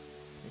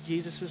that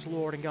Jesus is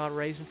Lord and God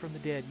raised Him from the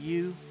dead,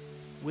 you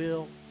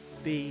will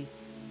be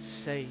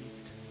saved.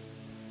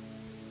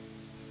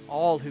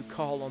 All who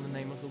call on the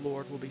name of the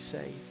Lord will be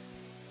saved.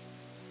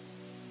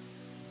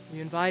 Will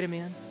you invite Him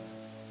in?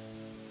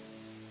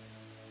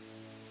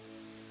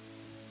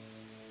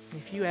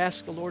 If you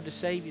ask the Lord to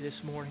save you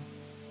this morning,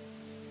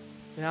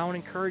 then I want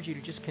to encourage you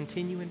to just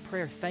continue in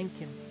prayer. Thank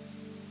Him.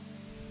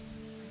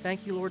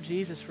 Thank you, Lord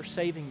Jesus, for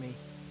saving me.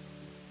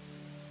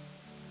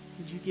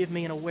 Would you give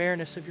me an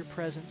awareness of your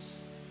presence?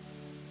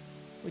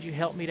 Would you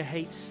help me to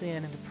hate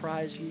sin and to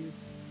prize you?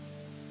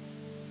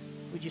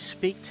 Would you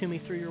speak to me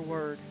through your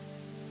word?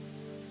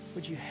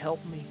 Would you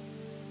help me?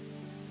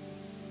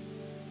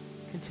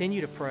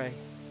 Continue to pray.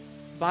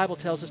 The Bible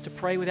tells us to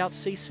pray without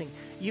ceasing.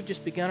 You've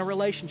just begun a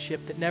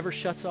relationship that never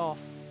shuts off.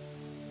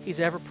 He's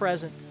ever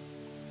present.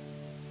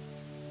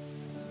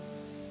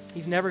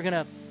 He's never going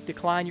to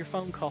decline your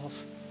phone calls.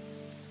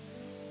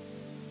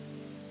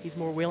 He's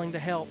more willing to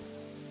help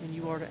than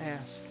you are to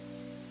ask.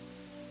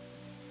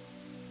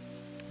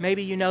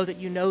 Maybe you know that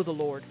you know the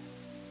Lord.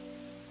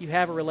 You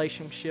have a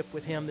relationship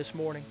with Him this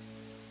morning.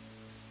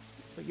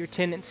 But your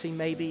tendency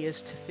maybe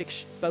is to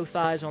fix both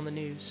eyes on the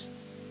news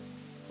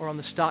or on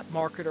the stock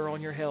market or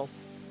on your health.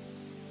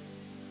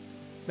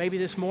 Maybe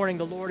this morning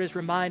the Lord has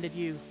reminded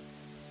you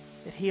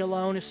that He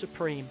alone is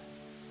supreme.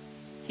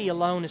 He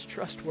alone is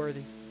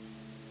trustworthy.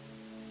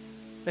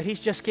 That He's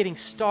just getting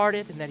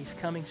started and that He's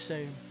coming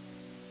soon.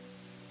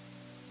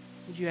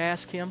 Would you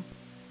ask Him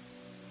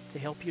to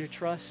help you to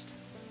trust,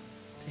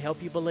 to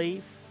help you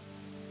believe,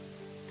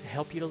 to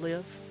help you to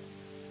live?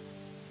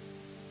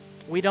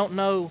 We don't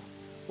know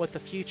what the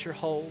future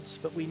holds,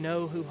 but we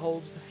know who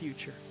holds the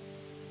future.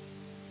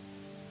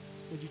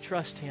 Would you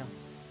trust Him?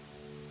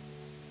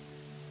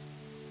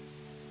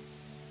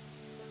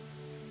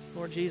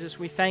 Lord Jesus,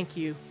 we thank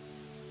You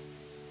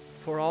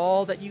for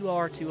all that You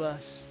are to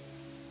us.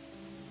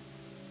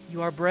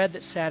 You are bread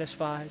that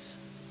satisfies.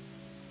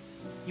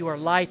 You are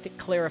light that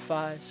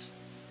clarifies.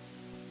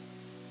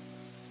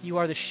 You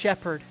are the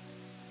shepherd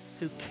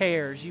who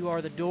cares. You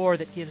are the door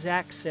that gives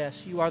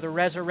access. You are the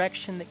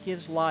resurrection that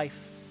gives life.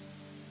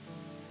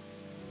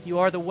 You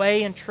are the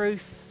way and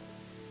truth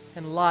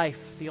and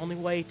life, the only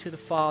way to the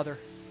Father.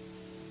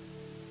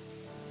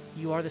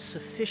 You are the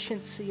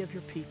sufficiency of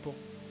Your people.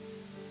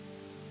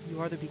 You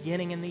are the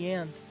beginning and the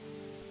end.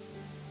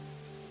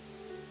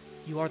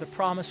 You are the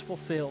promise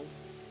fulfilled.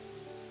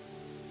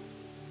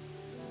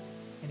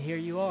 And here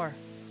You are.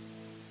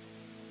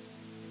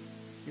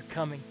 You're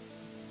coming.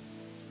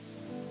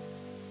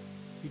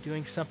 You're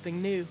doing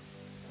something new.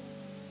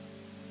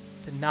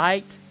 The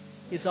night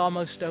is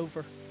almost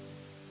over.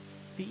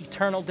 The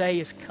eternal day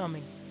is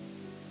coming.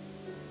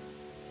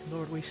 And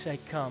Lord, we say,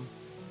 come.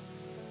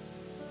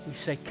 We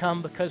say,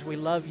 come because we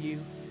love You.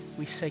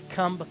 We say,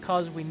 come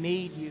because we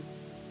need You.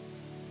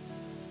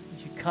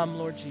 Would You come,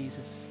 Lord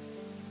Jesus?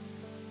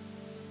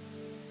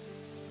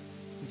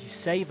 Would You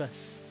save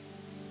us?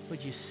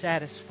 Would You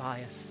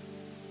satisfy us?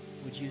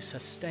 Would You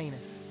sustain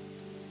us?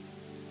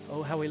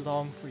 Oh, how we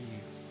long for You.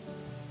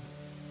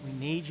 We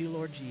need You,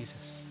 Lord Jesus.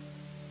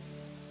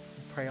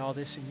 We pray all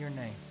this in Your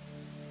name.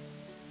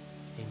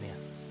 Amen.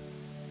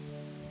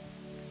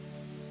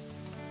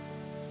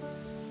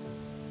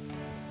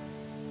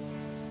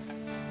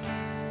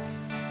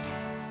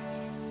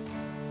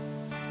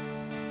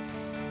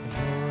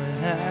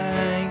 Lord,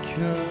 I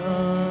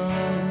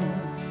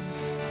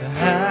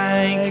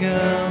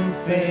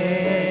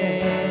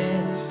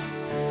confess,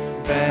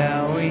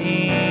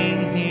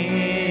 bowing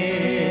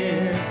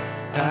here,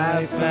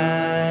 I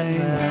find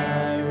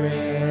my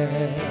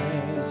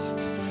rest,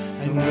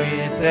 and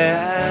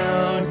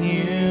without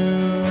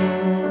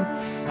You,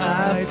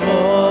 I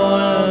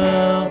fall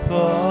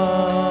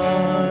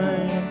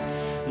apart.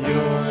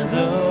 You're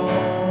the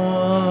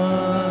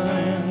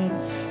one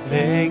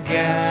that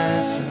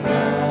guides my heart.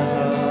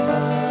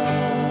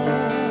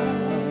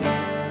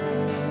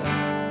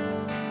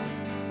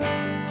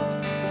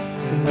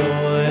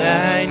 Lord,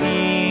 I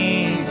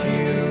need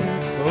You.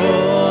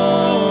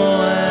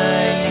 Oh,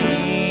 I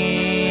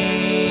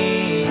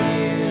need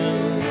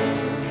You.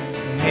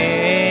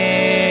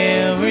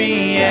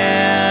 Every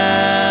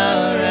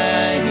hour I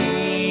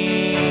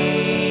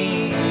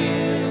need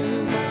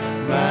You.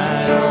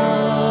 My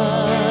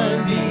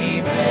one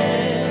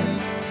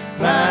defense,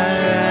 my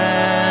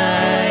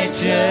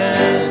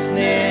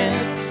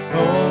righteousness.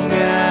 Oh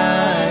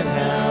God,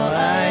 how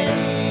I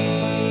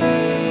need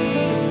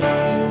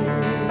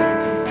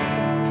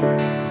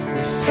You.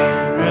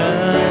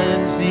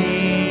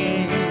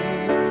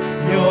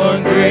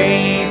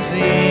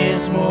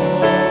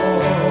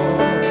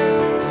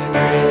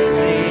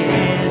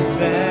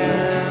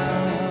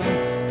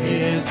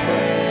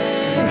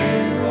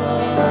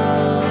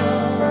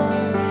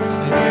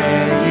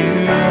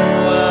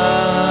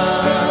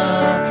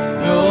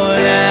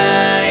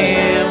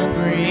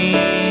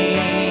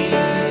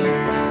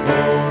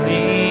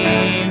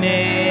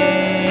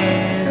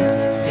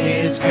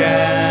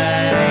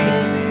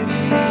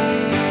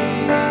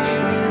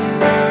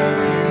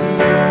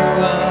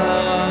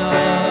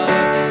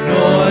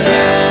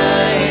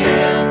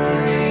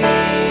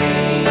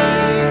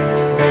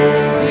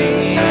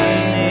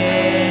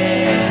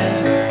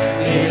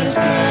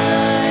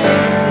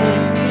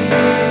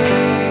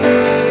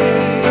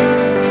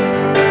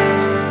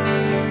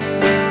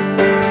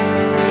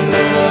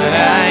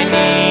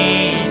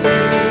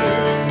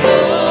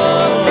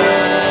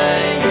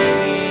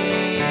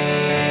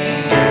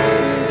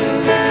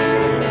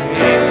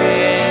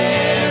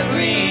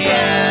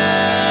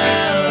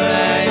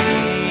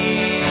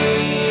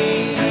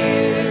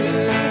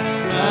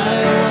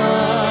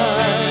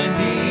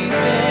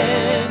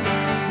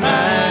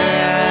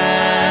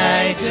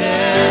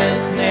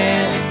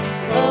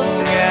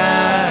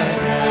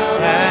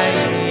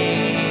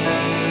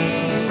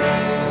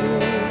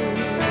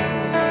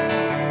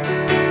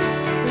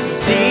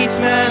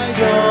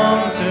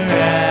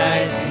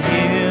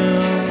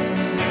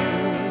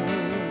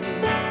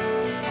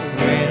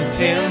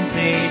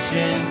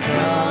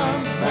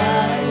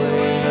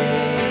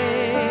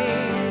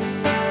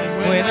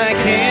 I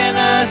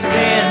cannot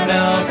stand,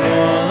 I'll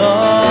fall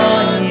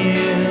on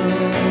you.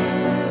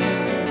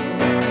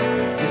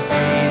 'Cause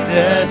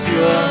Jesus,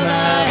 you're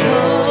my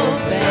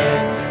hope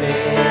and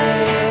stay.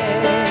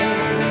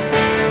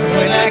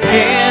 When I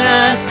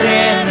cannot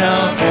stand,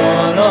 I'll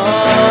fall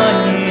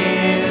on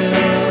you.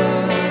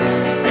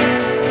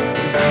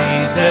 'Cause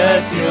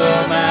Jesus,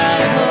 you're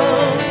my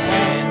hope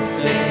and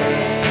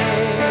stay.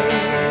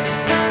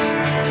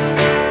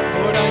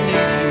 Lord, I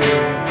need you.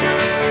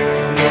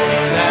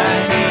 Lord, I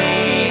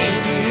need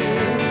you.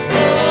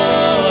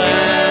 Oh,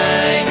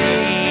 I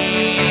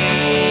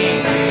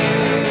need you.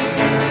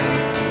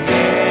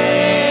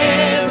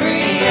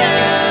 Every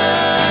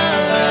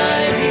hour I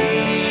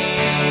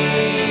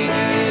need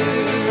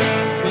you.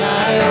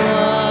 My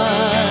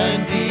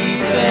one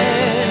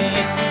defense,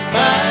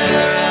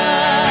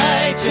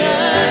 my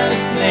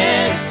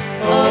righteousness.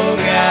 Oh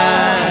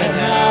God,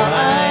 how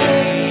I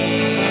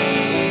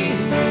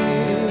need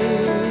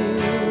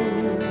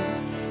you.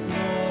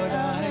 Lord,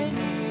 I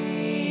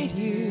need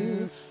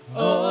you.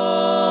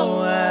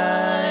 Oh,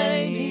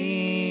 I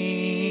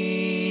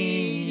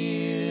need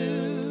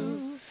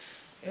you.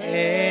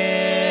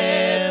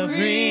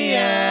 Every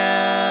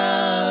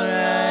hour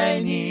I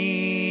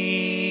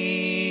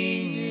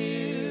need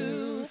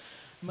you.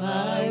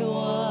 My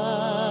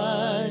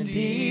one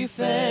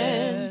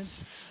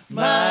defense,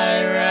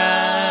 my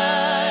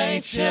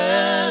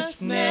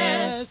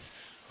righteousness.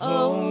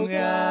 Oh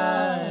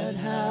God,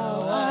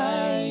 how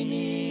I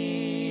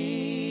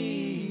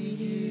need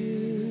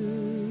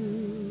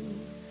you.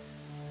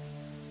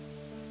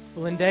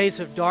 Well, in days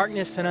of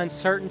darkness and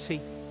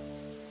uncertainty,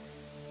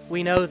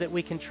 we know that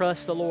we can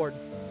trust the Lord.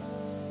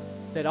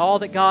 That all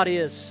that God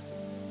is,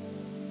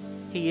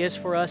 He is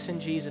for us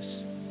in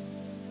Jesus.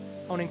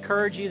 I want to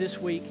encourage you this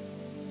week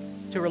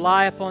to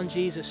rely upon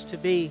Jesus to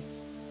be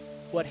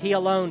what He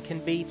alone can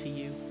be to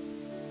you.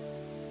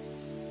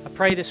 I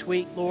pray this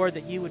week, Lord,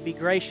 that you would be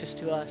gracious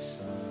to us,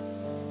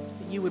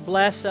 that you would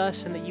bless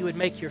us, and that you would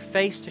make your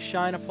face to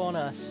shine upon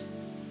us,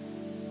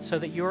 so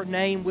that your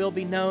name will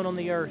be known on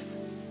the earth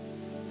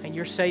and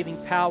your saving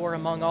power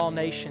among all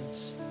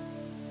nations.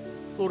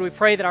 Lord, we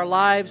pray that our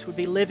lives would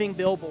be living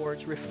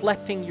billboards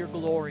reflecting your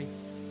glory,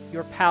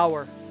 your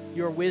power,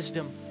 your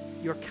wisdom,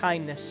 your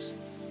kindness,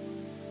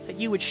 that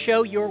you would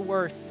show your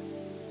worth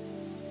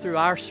through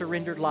our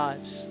surrendered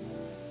lives.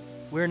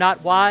 We're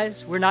not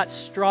wise, we're not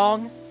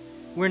strong,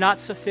 we're not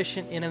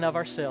sufficient in and of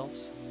ourselves.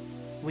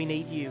 We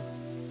need you.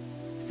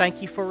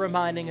 Thank you for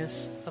reminding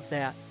us of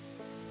that.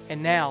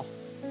 And now,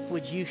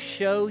 would you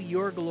show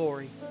your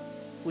glory?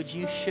 Would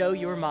you show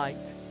your might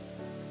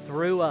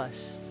through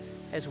us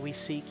as we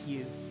seek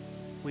you?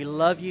 We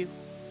love you.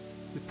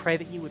 We pray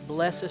that you would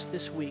bless us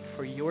this week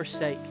for your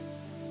sake.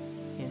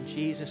 In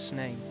Jesus'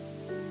 name,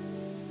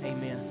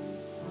 amen.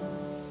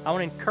 I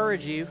want to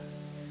encourage you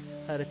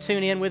to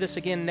tune in with us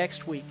again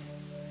next week.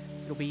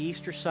 It'll be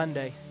Easter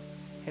Sunday,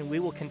 and we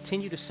will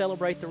continue to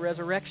celebrate the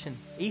resurrection.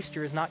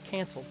 Easter is not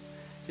canceled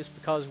just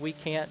because we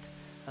can't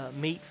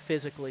meet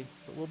physically.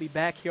 But we'll be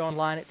back here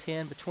online at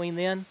 10. Between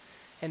then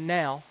and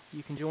now,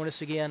 you can join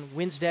us again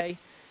Wednesday,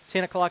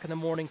 10 o'clock in the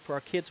morning for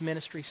our kids'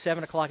 ministry,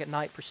 7 o'clock at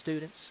night for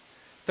students.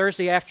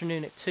 Thursday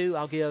afternoon at 2,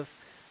 I'll give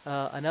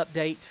an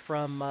update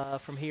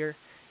from here,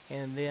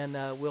 and then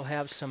we'll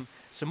have some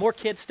more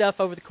kid stuff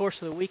over the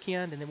course of the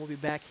weekend, and then we'll be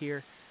back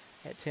here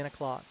at 10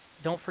 o'clock.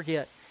 Don't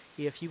forget,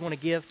 if you want to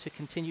give to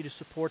continue to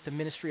support the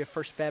ministry of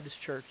First Baptist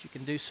Church, you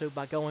can do so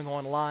by going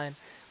online.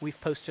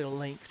 We've posted a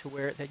link to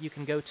where that you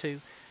can go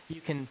to.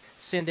 You can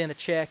send in a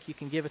check. You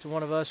can give it to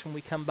one of us when we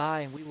come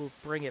by, and we will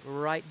bring it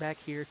right back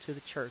here to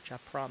the church, I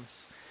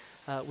promise.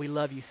 We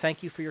love you.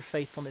 Thank you for your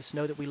faithfulness.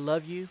 Know that we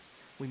love you.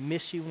 We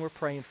miss you, and we're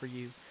praying for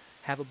you.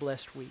 Have a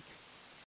blessed week.